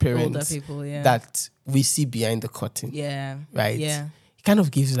spiritual parents, older people, that we see behind the curtain. Yeah. Right. Yeah. It kind of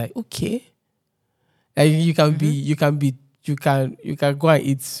gives like, okay. And you can go and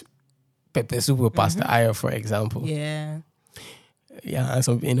eat pepper soup with Pastor Ayo, for example. Yeah. Yeah, and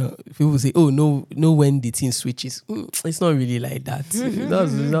some people say, "Oh, no, when the thing switches." It's not really like that.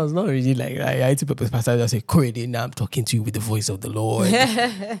 That's not really like that. I to pastor just say, "Corey, now I'm talking to you with the voice of the Lord."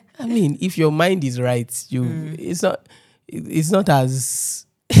 I mean, if your mind is right, it's not as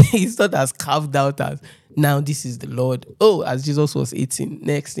it's not as carved out as now. This is the Lord. Oh, as Jesus was eating,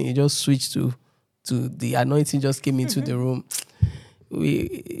 next thing he just switched to the anointing just came into the room.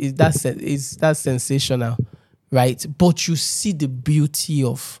 That's sensational. Right, but you see the beauty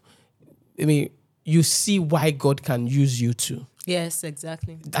of, I mean, you see why God can use you too. Yes,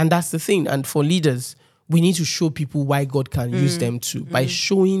 exactly. And that's the thing. And for leaders, we need to show people why God can use them too, by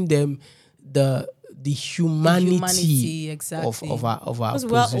showing them the humanity exactly. of our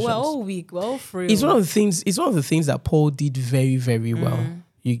positions. We're all weak. We're all frail. It's one of the things that Paul did very, very well.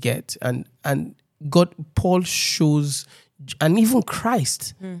 You get and Paul shows. And even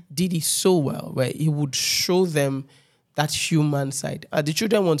Christ did it so well, where he would show them that human side. The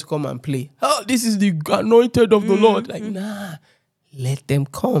children want to come and play. Oh, this is the anointed of the Lord. Like, nah, let them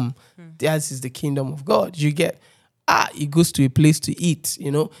come. This is the kingdom of God. You get, he goes to a place to eat,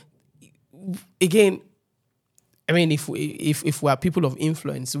 Again, I mean, if we are people of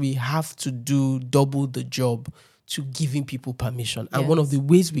influence, we have to do double the job to giving people permission. And one of the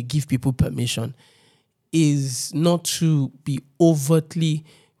ways we give people permission is not to be overtly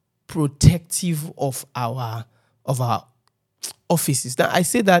protective of our offices. Now, I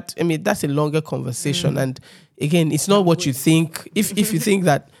say that, I mean, that's a longer conversation. And again, it's not what you think. If you think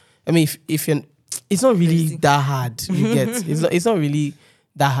that, I mean, if you're, it's not really that hard, you get. It's not really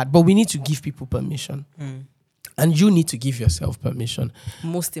that hard. But we need to give people permission. And you need to give yourself permission.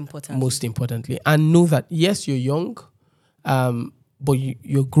 Most importantly. And know that, yes, you're young, but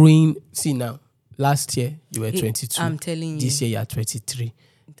you're growing. See now, last year, you were 22. I'm telling you. This year, you are 23.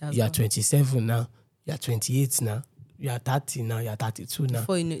 You are 27 now. You are 28 now. You are 30 now. You are 32 now.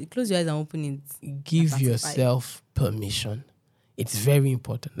 Before you know, close your eyes and open it. Give yourself permission. It's very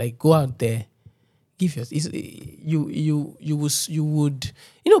important. Like, go out there. Give yourself. You would.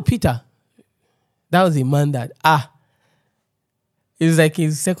 Peter. That was a man that it was like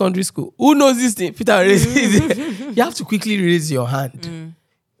in secondary school. Who knows this thing? Peter, you have to quickly raise your hand.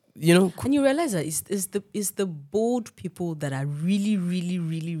 And you realize that it's the bold people that are really, really,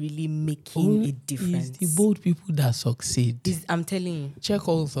 really, really making a difference. It's the bold people that succeed. I'm telling you. Check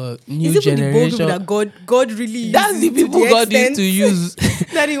all the new generation. The bold people that God really uses. That's the people God needs to use.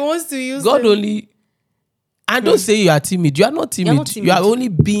 That He wants to use. God only. And don't say you are timid. You are not timid. You are only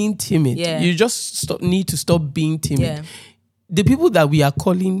being timid. Yeah. You just need to stop being timid. Yeah. The people that we are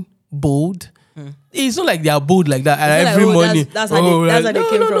calling bold. It's not like they are bold like that. And every morning, that's how they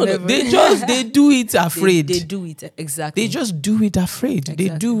came from heaven. They do it afraid. They do it exactly. They just do it afraid. Exactly.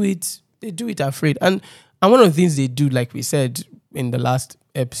 They do it afraid. And one of the things they do, like we said in the last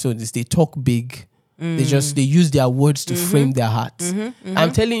episode, is they talk big. They use their words to frame their hearts.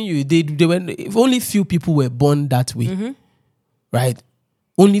 I'm telling you, if only few people were born that way, right?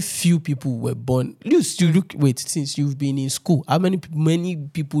 Only few people were born. Since you've been in school, how many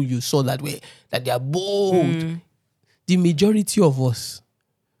people you saw that way, that they are bold? The majority of us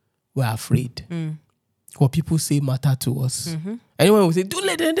were afraid. What people say matter to us. Anyone will say, don't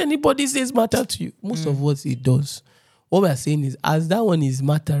let anybody say matter to you. Most of us, it does. What we are saying is, as that one is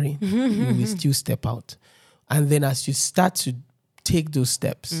mattering, you will still step out. And then as you start to take those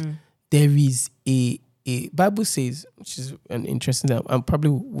steps, there is a Bible says, which is an interesting thing, I probably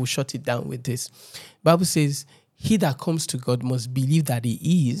will shut it down with this. Bible says, he that comes to God must believe that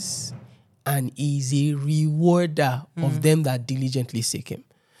he is, and is a rewarder of them that diligently seek him.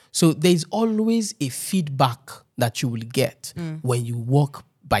 So there's always a feedback that you will get when you walk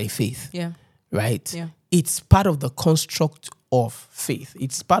by faith. Yeah. Right? Yeah. It's part of the construct of faith.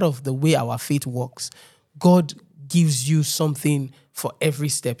 It's part of the way our faith works. God gives you something for every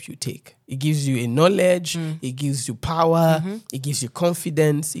step you take. It gives you a knowledge, it gives you power, it gives you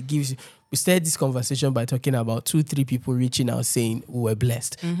confidence, it gives you... we started this conversation by talking about 2-3 people reaching out saying we were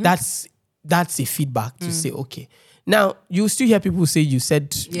blessed. That's a feedback to say, okay. Now you still hear people say you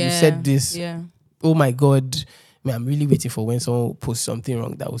said this. Yeah. Oh my God. Man, I'm really waiting for when someone posts something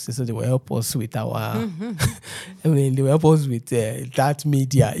wrong that will say so they will help us with our I mean they will help us with that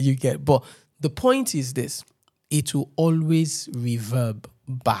media you get. But the point is this, it will always reverb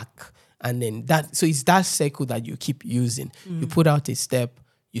back. And then so it's that circle that you keep using. You put out a step,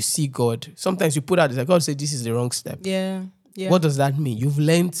 you see God. Sometimes you put out, it's like God said this is the wrong step. Yeah. What does that mean? You've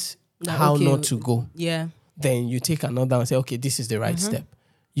learned how not to go. Yeah. Then you take another and say, okay, this is the right step.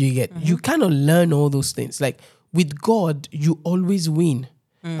 You kind of learn all those things. Like with God, you always win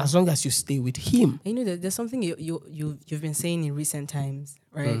as long as you stay with Him. You know, there's something you've been saying in recent times,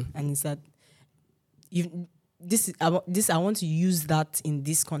 right? And it's that I want to use that in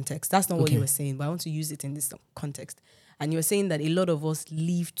this context. That's not what you were saying, but I want to use it in this context. And you were saying that a lot of us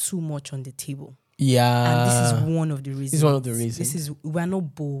leave too much on the table. Yeah. And this is one of the reasons. It's one of the reasons. We're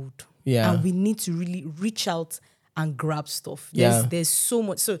not bold. Yeah. And we need to really reach out and grab stuff. Yeah. There's so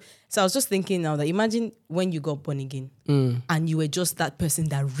much. So I was just thinking now that imagine when you got born again and you were just that person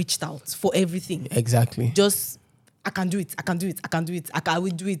that reached out for everything. Exactly. Just, I can do it. I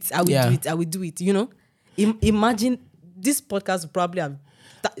will do it. I will do it. You know? Imagine this podcast would probably have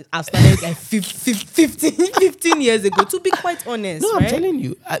started like 15 years ago, to be quite honest. No, right? I'm telling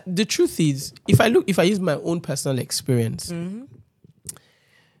you. The truth is, if I use my own personal experience,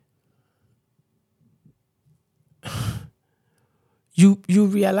 you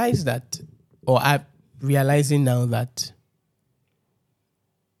realize that, or I'm realizing now that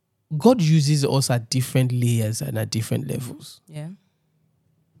God uses us at different layers and at different levels. Yeah.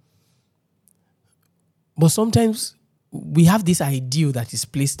 But sometimes we have this ideal that is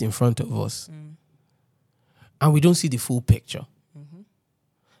placed in front of us and we don't see the full picture.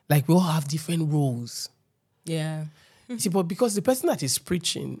 Like we all have different roles. Yeah. See, but because the person that is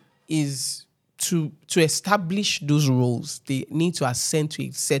preaching is to establish those roles, they need to ascend to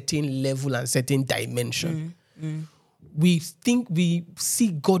a certain level and certain dimension. We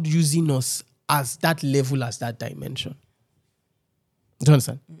see God using us as that level, as that dimension. Do you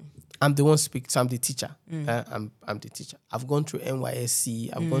understand? I'm the one speaking, so I'm the teacher. I'm the teacher. I've gone through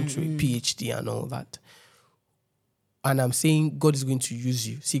NYSC, I've gone through a PhD and all that. And I'm saying God is going to use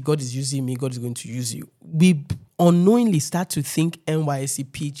you. See, God is using me, God is going to use you. We unknowingly start to think NYSC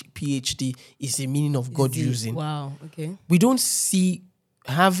PhD is the meaning of God using. Wow, okay. We don't see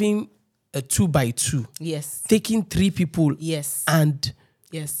having a 2x2. Yes. Taking 3 people. Yes. And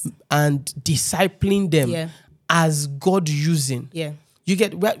discipling them as God using. Yeah. You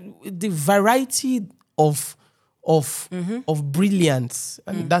get the variety of brilliance,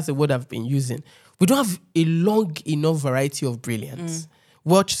 and that's the word I've been using. We don't have a long enough variety of brilliance,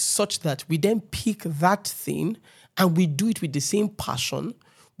 such that we then pick that thing and we do it with the same passion,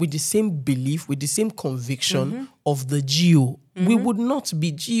 with the same belief, with the same conviction of the geo. We would not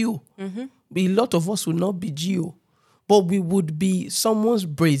be geo. A lot of us would not be geo, but we would be someone's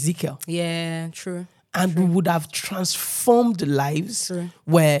Brazica. Yeah, true. And we would have transformed lives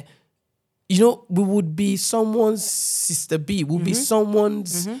where, we would be someone's Sister B, we would be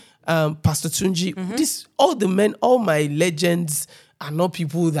someone's Pastor Tunji. All my legends are not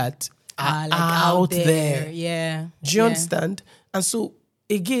people that are out there. Yeah. Do you understand? And so,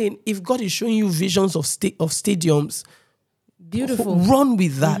 again, if God is showing you visions of stadiums, beautiful, run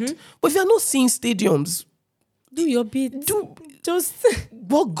with that. But if you're not seeing stadiums, do your bit. Just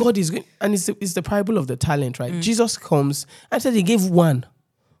what God is going, and it's the parable of the talent, right? Jesus comes and said he gave 1.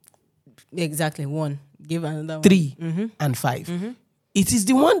 Exactly, 1. Give another 1. 3 and 5. It is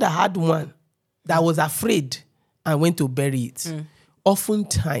the one that had 1 that was afraid and went to bury it.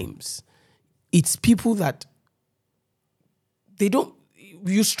 Oftentimes, it's people that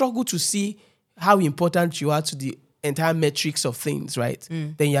you struggle to see how important you are to the entire metrics of things, right?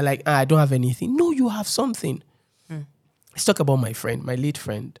 Then you're like, I don't have anything. No, you have something. Let's talk about my friend, my late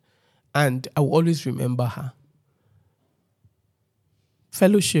friend. And I will always remember her.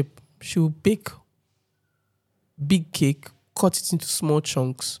 Fellowship, she will bake big cake, cut it into small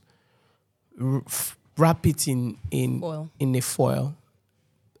chunks, wrap it in a foil,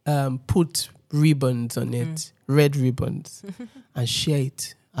 put ribbons on it, red ribbons, and share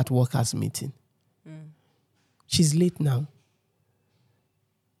it at workers' meeting. She's late now.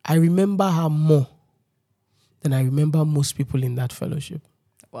 I remember her more than I remember most people in that fellowship.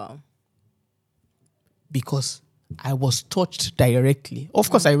 Wow. Because I was touched directly. Of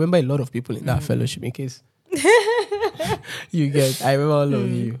course, I remember a lot of people in that fellowship in case. You get, I remember all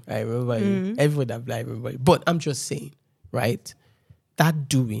of you. I remember you. Everyone that I remember you. But I'm just saying, right? that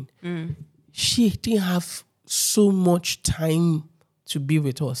doing, she didn't have so much time to be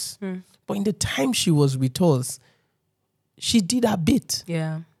with us. But in the time she was with us, she did a bit.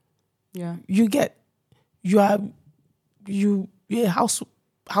 Yeah. You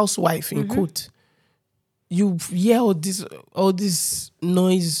housewife in quote. You hear all this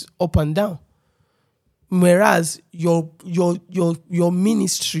noise up and down. Whereas your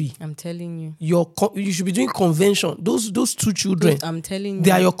ministry, I'm telling you, you should be doing convention. Those two children, I'm telling you,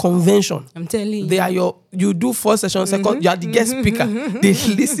 they are your convention. I'm telling you, they are you do first session, second, you are the guest speaker. They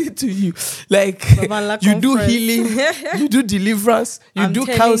listen to you, like you do healing, you do deliverance, you do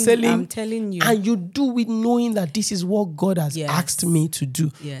counseling. I'm telling you, and you do it knowing that this is what God has asked me to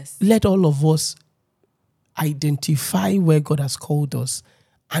do. Yes, let all of us identify where God has called us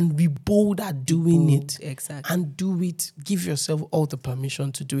and be bold at doing it. Exactly. And do it. Give yourself all the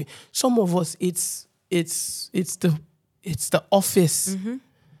permission to do it. Some of us, it's the office.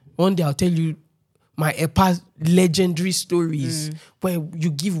 One day I'll tell you my EPA legendary stories where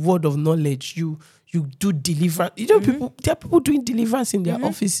you give word of knowledge. You do deliverance. You know, there are people doing deliverance in their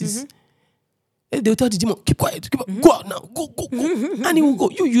offices. They'll tell the demon, keep quiet, go out now, go. And he will go.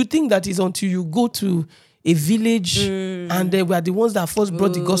 You think that is until you go to a village and then we are the ones that first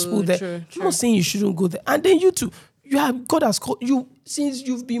brought the gospel there. True. I'm not saying you shouldn't go there. And then you too, God has called you since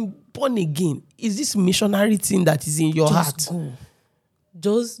you've been born again. Is this missionary thing that is in your heart? Go.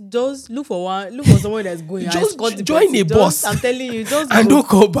 Just look for someone that's going. Just join a bus. I'm telling you, just and go. don't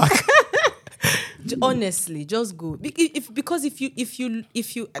go back. Honestly, just go. Because if you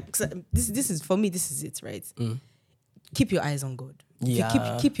this is for me. This is it, right? Keep your eyes on God.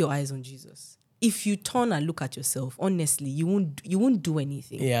 Yeah. Keep your eyes on Jesus. If you turn and look at yourself, honestly, you won't do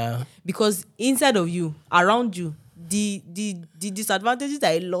anything. Yeah. Because inside of you, around you, the disadvantages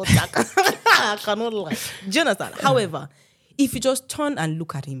are a lot. I cannot lie. Do you understand? However, if you just turn and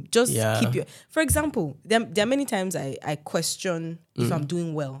look at him, just keep your. For example, there are many times I question if I'm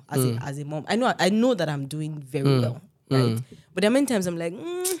doing well as a mom. I know that I'm doing very well, right? But there are many times I'm like,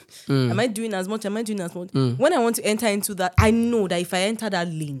 am I doing as much? Am I doing as much? When I want to enter into that, I know that if I enter that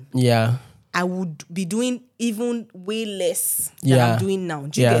lane, I would be doing even way less than I'm doing now.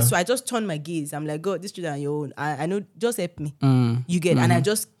 Do you get? So I just turn my gaze. I'm like, God, this children are your own. I know, just help me. You get? And I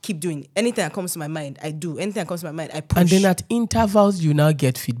just keep doing. Anything that comes to my mind, I do. Anything that comes to my mind, I push. And then at intervals, you now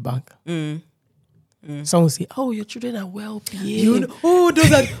get feedback. Someone say, "Oh, your children are well behaved."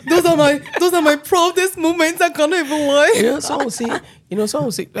 Those are my proudest moments. I cannot even lie. Someone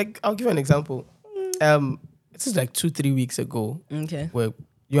say, like, I'll give you an example. This is like 2-3 weeks ago. Okay. Where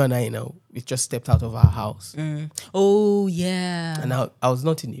you and I we just stepped out of our house. Oh, yeah. And I was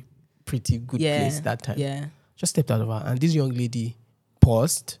not in a pretty good place that time. Yeah. Just stepped out of her. And this young lady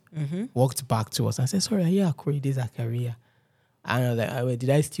paused, walked back to us and said, "Sorry, are you Akure Zakaria?" And I was like, "Wait, did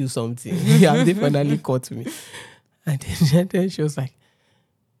I steal something?" And they finally caught me. And then she was like,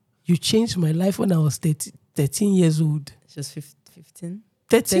 "You changed my life when I was 13 years old." She was 15?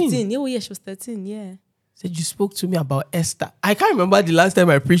 13? Oh, yeah, she was 13, yeah. Said, "You spoke to me about Esther." I can't remember the last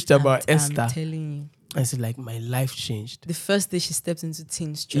time I preached about Esther. I'm telling you. I said, like, my life changed. The first day she stepped into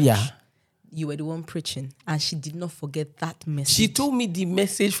teens church, you were the one preaching, and she did not forget that message. She told me the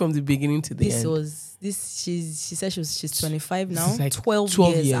message from the beginning to the end. She said she's 25 now, like 12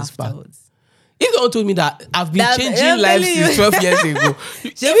 years afterwards. Back. If someone told me that I've been changing lives since 12 years ago,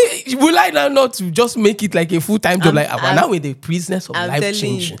 will I now not to just make it like a full-time job? Now with the business of life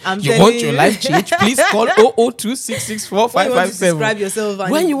changing. You want your life changed? Please call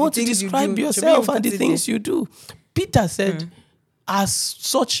 002664557. When you want to describe yourself and the things you do. Peter said, as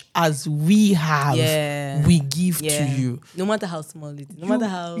such as we have, we give to you. No matter how small it is. No matter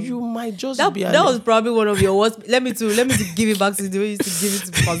how you might just be. That was probably one of your worst. Let me to give it back to the way you used to give it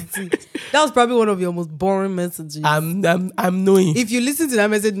to positive. That was probably one of your most boring messages. I'm knowing. If you listen to that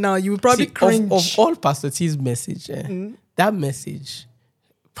message now, you would probably cringe. Of all Pastor T's message, that message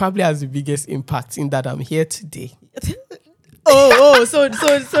probably has the biggest impact in that I'm here today. So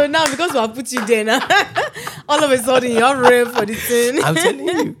now because we have put you there now, all of a sudden you're ready for the thing. I'm telling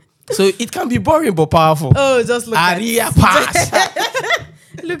you. So it can be boring but powerful. Oh, just look at you. Pass.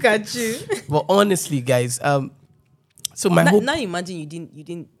 Look at you. But honestly, guys, so my hope. Now imagine you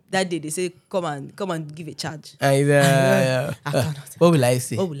didn't that day they say come and give a charge. I cannot. What will I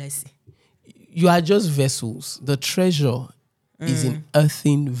say? You are just vessels. The treasure is in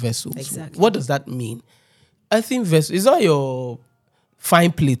earthen vessels. Exactly. What does that mean? Earthen vessel is not your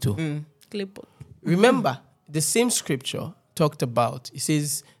fine plate. Clipboard. Remember, the same scripture talked about. It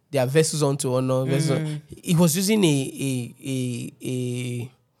says they are vessels unto honor. It was using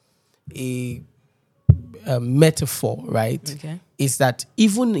a metaphor, right? Okay. is that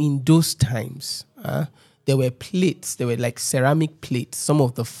even in those times, there were plates, there were like ceramic plates, some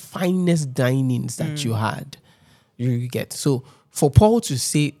of the finest dinings that you had. You get. So for Paul to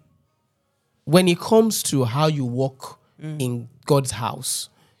say, when it comes to how you walk in God's house,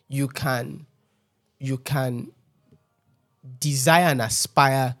 you can desire and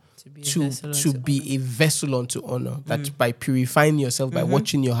aspire to be a vessel unto honor. That by purifying yourself, by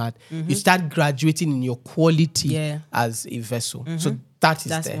watching your heart, you start graduating in your quality as a vessel. So that's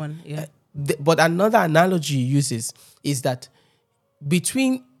there. One. Yeah. But another analogy he uses is that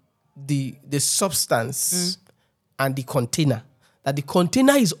between the substance and the container, that the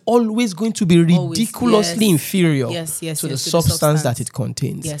container is always going to be ridiculously inferior to the substance that it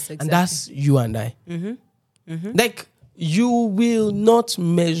contains. Yes, exactly. And that's you and I. Like, you will not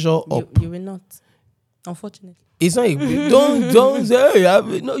measure up. You will not. Unfortunately. It's not. Don't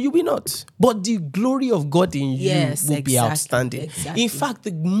say, no, you will not. But the glory of God in you will be outstanding. Exactly. In fact,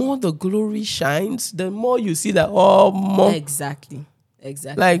 the more the glory shines, the more you see that, more. Exactly.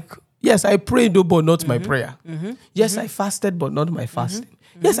 Like, yes, I prayed, but not my prayer. Yes, I fasted, but not my fasting.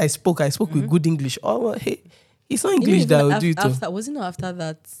 Yes, I spoke with good English. Oh, well, hey, it's not English that will do it. Was it not after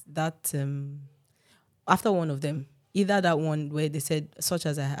that after one of them, either that one where they said, "Such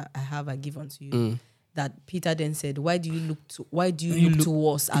as I have, I give unto you." That Peter then said, "Why do you look to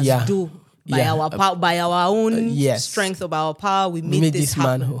us as though by our power, by our own strength, of our power, we made this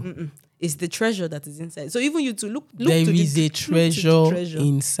happen?" It's the treasure that is inside. So even you to look there to is a treasure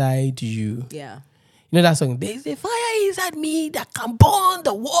inside you. Yeah. You know that song? There's a fire inside me that can burn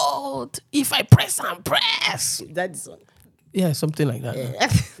the world if I press and press. That is one. Yeah, something like that.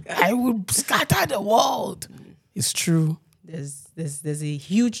 Yeah. I will scatter the world. It's true. There's a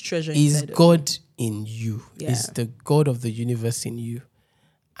huge treasure inside. Is God in you. Yeah. Is the God of the universe in you.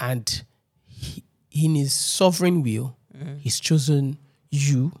 And in his sovereign will, he's chosen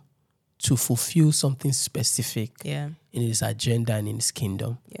you to fulfill something specific in his agenda and in his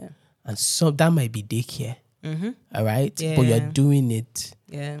kingdom. Yeah. And so that might be daycare. All right? Yeah. But you're doing it.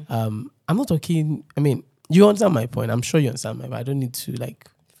 Yeah. I'm not talking, you understand my point. I'm sure you understand my point. I don't need to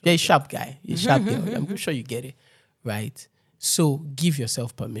you're a sharp guy. You're a sharp girl. I'm sure you get it. Right? So give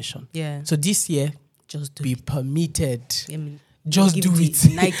yourself permission. Yeah. So this year, just be permitted. Just do it.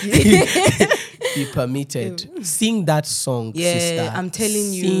 Nike. Be permitted. Sing that song, sister. I'm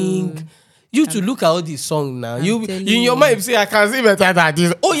telling you. You to look at all these songs now. You in your mind say, I can sing better than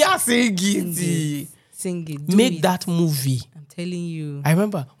this. Oh yeah, sing it. Sing it. Make that movie. I'm telling you. I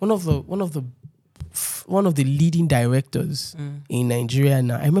remember one of the leading directors in Nigeria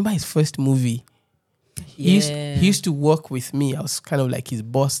now. I remember his first movie. He used to work with me. I was kind of like his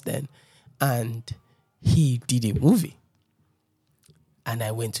boss then. And he did a movie. And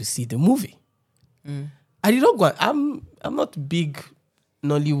I went to see the movie. I did not go. I'm not big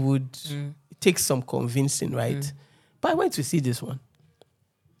Nollywood. It takes some convincing, right? But I went to see this one.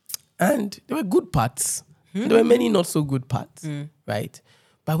 And there were good parts. There were many not so good parts, right?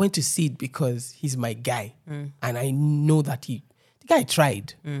 But I went to see it because he's my guy. And I know that the guy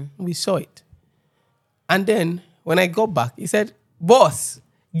tried. We saw it. And then when I got back, he said, "Boss,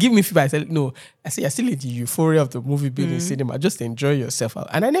 give me feedback." I said, "No." I said, "You're still in the euphoria of the movie being in cinema. Just enjoy yourself out."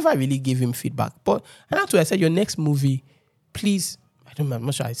 And I never really gave him feedback. But and after I said, "Your next movie, please," I'm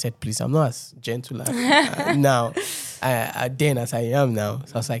not sure I said please. I'm not as gentle as now. Then as I am now.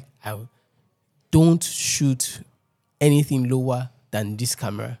 So I was like, don't shoot anything lower than this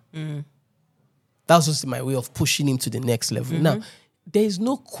camera. That was just my way of pushing him to the next level. Now, there is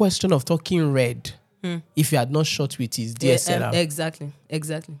no question of talking red if you had not shot with his DSLR. Exactly.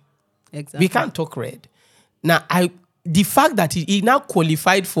 We can't talk red. Now, the fact that he now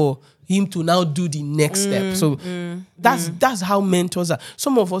qualified for him to now do the next step. So that's how mentors are.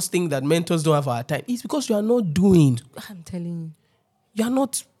 Some of us think that mentors don't have our time. It's because you are not doing. I'm telling you. You are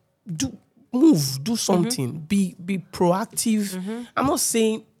not do something. Be proactive. I'm not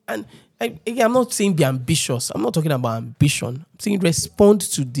saying, and I'm not saying be ambitious. I'm not talking about ambition. I'm saying respond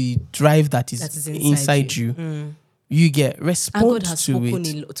to the drive that is inside you. You get respond God has to spoken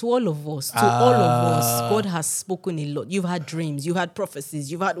it. A lot, to all of us. God has spoken a lot. You've had dreams, you've had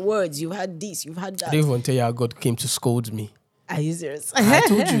prophecies, you've had words, you've had this, you've had that. I don't even tell you how God came to scold me. Are you serious? I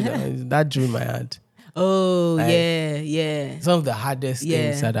told you that dream I had. Oh, yeah. Some of the hardest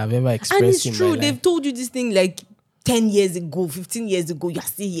things that I've ever experienced in my life. And it's true, they've told you this thing like 10 years ago, 15 years ago, you're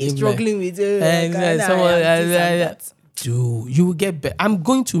still here struggling with you will get better. I'm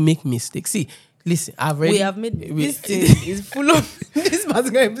going to make mistakes. See, listen, we have made this thing is full of this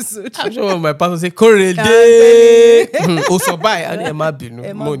particular episode. I'm sure my pastor say, "Korede, also buy and Emma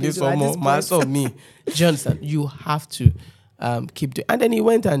Binu, this one more, me." Do you understand? You have to. keep doing. And then he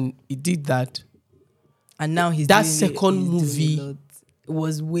went and he did that. And now he's that doing second he's movie doing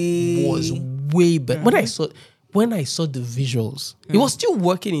was way better. When I saw the visuals, he was still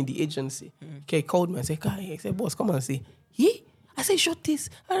working in the agency. Okay, he called me and said, "Guy," I said, "Boss, come and see." I said, "Shot this."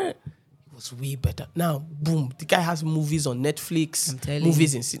 It was way better. Now, boom, the guy has movies on Netflix. I'm telling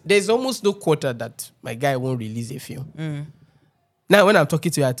movies you. there's almost no quarter that my guy won't release a film. Now, when I'm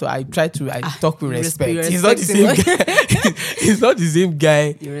talking to you, I talk with respect. He's not the same guy. He's not the same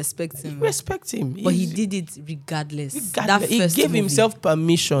guy. You respect him. Respect him. But he did it regardless. He gave movie. himself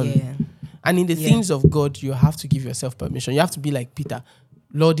permission. Yeah. And in the things of God, you have to give yourself permission. You have to be like Peter.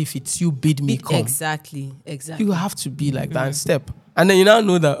 Lord, if it's you, bid me come. Exactly. You have to be like that and step. And then you now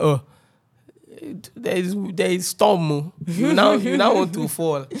know that, there is storm. You now want to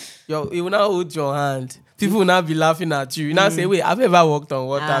fall. You will now hold your hand. People will now be laughing at you. You now say, wait, I've ever walked on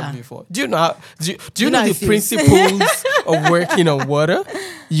water before. Do you know do you know the principles of working on water?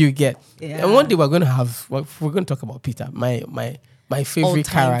 You get. Yeah. And one day we're going to talk about Peter, my favorite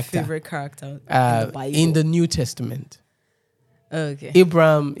character. Favorite character in the Bible. In the New Testament. Okay.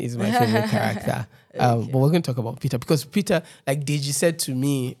 Abraham is my favorite character. But we're going to talk about Peter because Peter, like Deji said to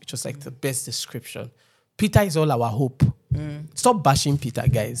me, which was like the best description. Peter is all our hope. Stop bashing Peter,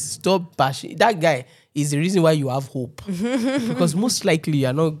 guys. Stop bashing. That guy is the reason why you have hope. Because most likely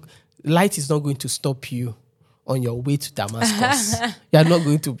light is not going to stop you on your way to Damascus. You're not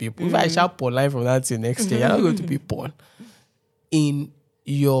going to be poor. If I shall pour life from that till next day, you're not going to be poor. In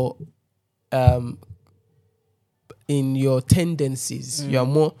your tendencies, we are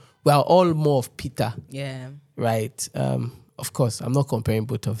all more of Peter. Yeah. Right. Of course, I'm not comparing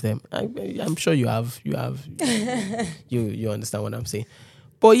both of them. I'm sure you understand what I'm saying.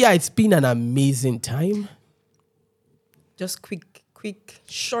 But yeah, it's been an amazing time. Just quick,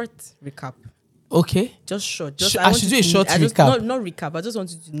 short recap. Okay. Just short. I should do a short recap. Not recap. I just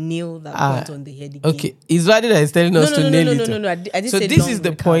wanted to nail that point on the head again. Okay. Is Radhe that is telling us to nail it? No. I didn't so say this long is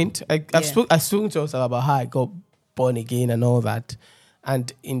the recap. point. I've spoken to us about how I got born again and all that.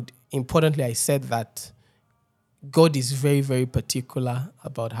 And importantly, I said that God is very, very particular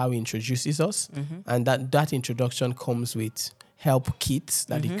about how he introduces us. And that introduction comes with help kits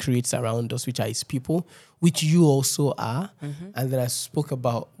that he creates around us, which are his people, which you also are. And then I spoke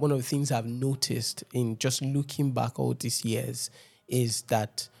about one of the things I've noticed in just looking back all these years is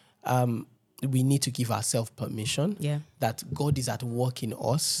that we need to give ourselves permission, that God is at work in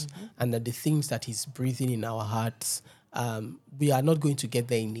us, and that the things that he's breathing in our hearts, we are not going to get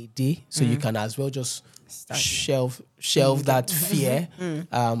there in a day. So you can as well just shelve that fear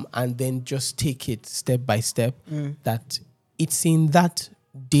and then just take it step by step. That it's in that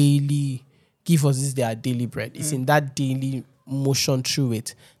daily, give us this day our daily bread. It's in that daily motion through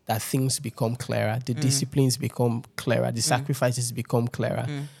it that things become clearer. The disciplines become clearer. The sacrifices become clearer.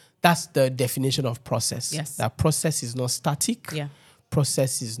 That's the definition of process. Yes. That process is not static. Yeah.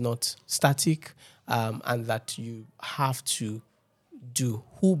 Process is not static. And that you have to do,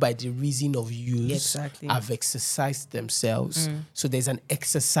 who by the reason of use have exercised themselves. So there's an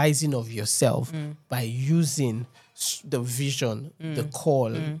exercising of yourself by using the vision, the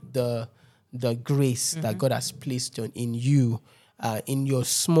call, the grace that God has placed in you, in your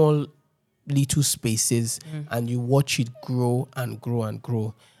small little spaces, and you watch it grow and grow and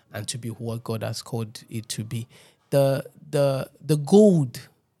grow, and to be what God has called it to be. The gold,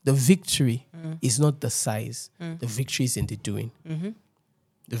 the victory is not the size. The victory is in the doing.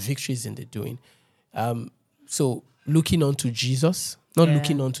 The victory is in the doing. So looking onto Jesus, not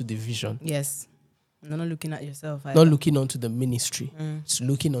looking onto the vision. Yes. Not looking at yourself. Not looking onto the ministry. It's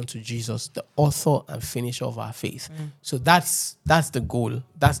looking onto Jesus, the author and finisher of our faith. So that's the goal.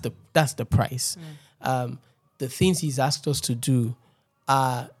 That's the price. The things he's asked us to do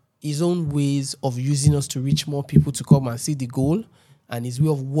are his own ways of using us to reach more people to come and see the goal, and his way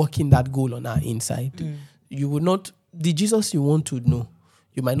of working that goal on our inside. You will not, the Jesus you want to know,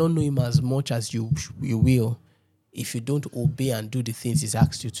 you might not know him as much as you will if you don't obey and do the things he's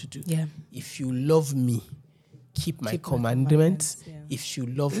asked you to do. Yeah. If you love me, keep my commandments. Yeah. If you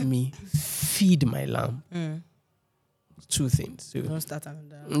love me, feed my lamb. Two things. So, Don't start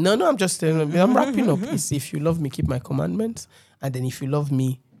another. no, I'm just I'm wrapping up. It's if you love me, keep my commandments, and then if you love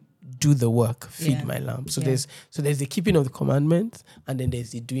me, do the work, feed my lamb. So there's the keeping of the commandments, and then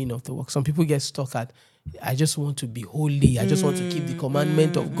there's the doing of the work. Some people get stuck at, I just want to be holy. I just want to keep the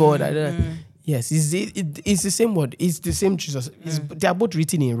commandment of God. Yes, it's the same word. It's the same Jesus. They are both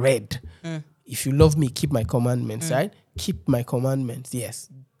written in red. If you love me, keep my commandments, right? Keep my commandments. Yes,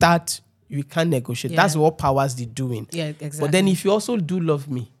 that you can't negotiate. That's what powers the doing. Yeah, exactly. But then if you also do love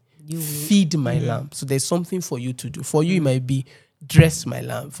me, feed my lamb. So there's something for you to do. For you, it might be dress my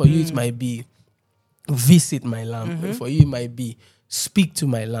lamb. For you, it might be visit my lamb. For you, it might be speak to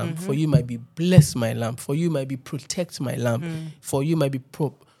my lamb. For you, it might be bless my lamb. For you, it might be protect my lamb. For you, it might be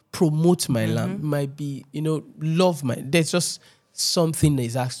promote my lamb. It might be, love my. There's just something that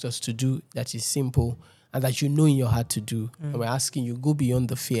is asked us to do that is simple and that in your heart to do. And we're asking you, go beyond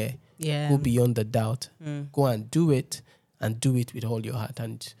the fear. Yeah. Go beyond the doubt. Go and do it with all your heart.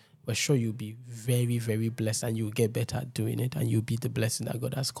 And we're sure you'll be very, very blessed and you'll get better at doing it and you'll be the blessing that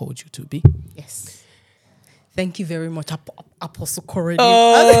God has called you to be. Yes. Thank you very much, Apostle Corey.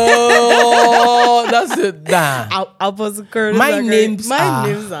 Oh, that's it. Nah. Apostle Corey. My names are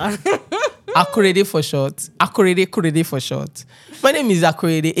Akorede for short. Akorede for short. My name is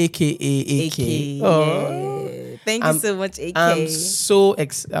Akorede, aka AK. Yeah. Thank you so much, AK.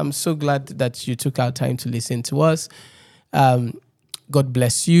 I'm so glad that you took our time to listen to us. God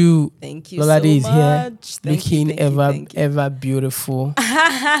bless you. Thank you Lolade so is here, much. looking ever beautiful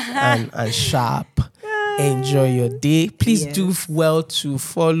and sharp. Enjoy your day. Please do well to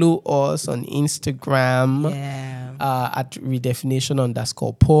follow us on Instagram at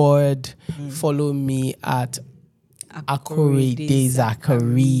redefinition_pod. Follow me at Akorede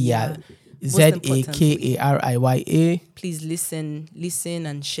Zakaria. Zakariya. Please listen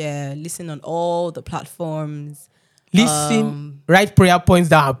and share. Listen on all the platforms. Listen, write prayer points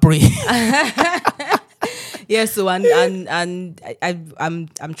down and pray. Yeah, so I'm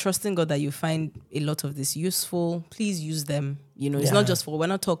trusting God that you find a lot of this useful. Please use them. It's not just we're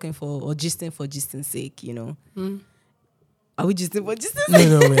not talking for or gisting for gisting's sake. Are we gisting for gisting's sake?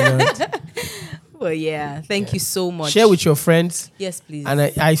 No, we're not. Well, thank you so much. Share with your friends. Yes, please. And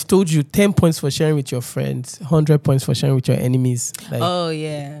I've told you 10 points for sharing with your friends, 100 points for sharing with your enemies.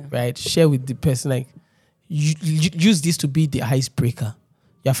 Right? Share with the person. Use this to be the icebreaker.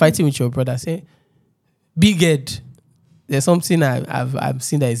 You're fighting with your brother. Say, big head. There's something I've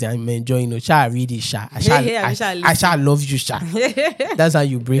seen that I'm enjoying. Shall read it, Sha. I shall love you, Sha. That's how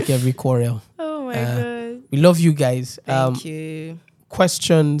you break every quarrel. Oh my God. We love you guys. Thank you.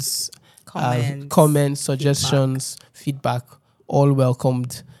 Questions, comments, suggestions, feedback, all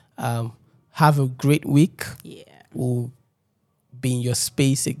welcomed. Have a great week. Yeah. We'll be in your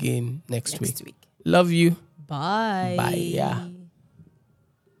space again next week. week. Love you. Bye. Bye. Yeah.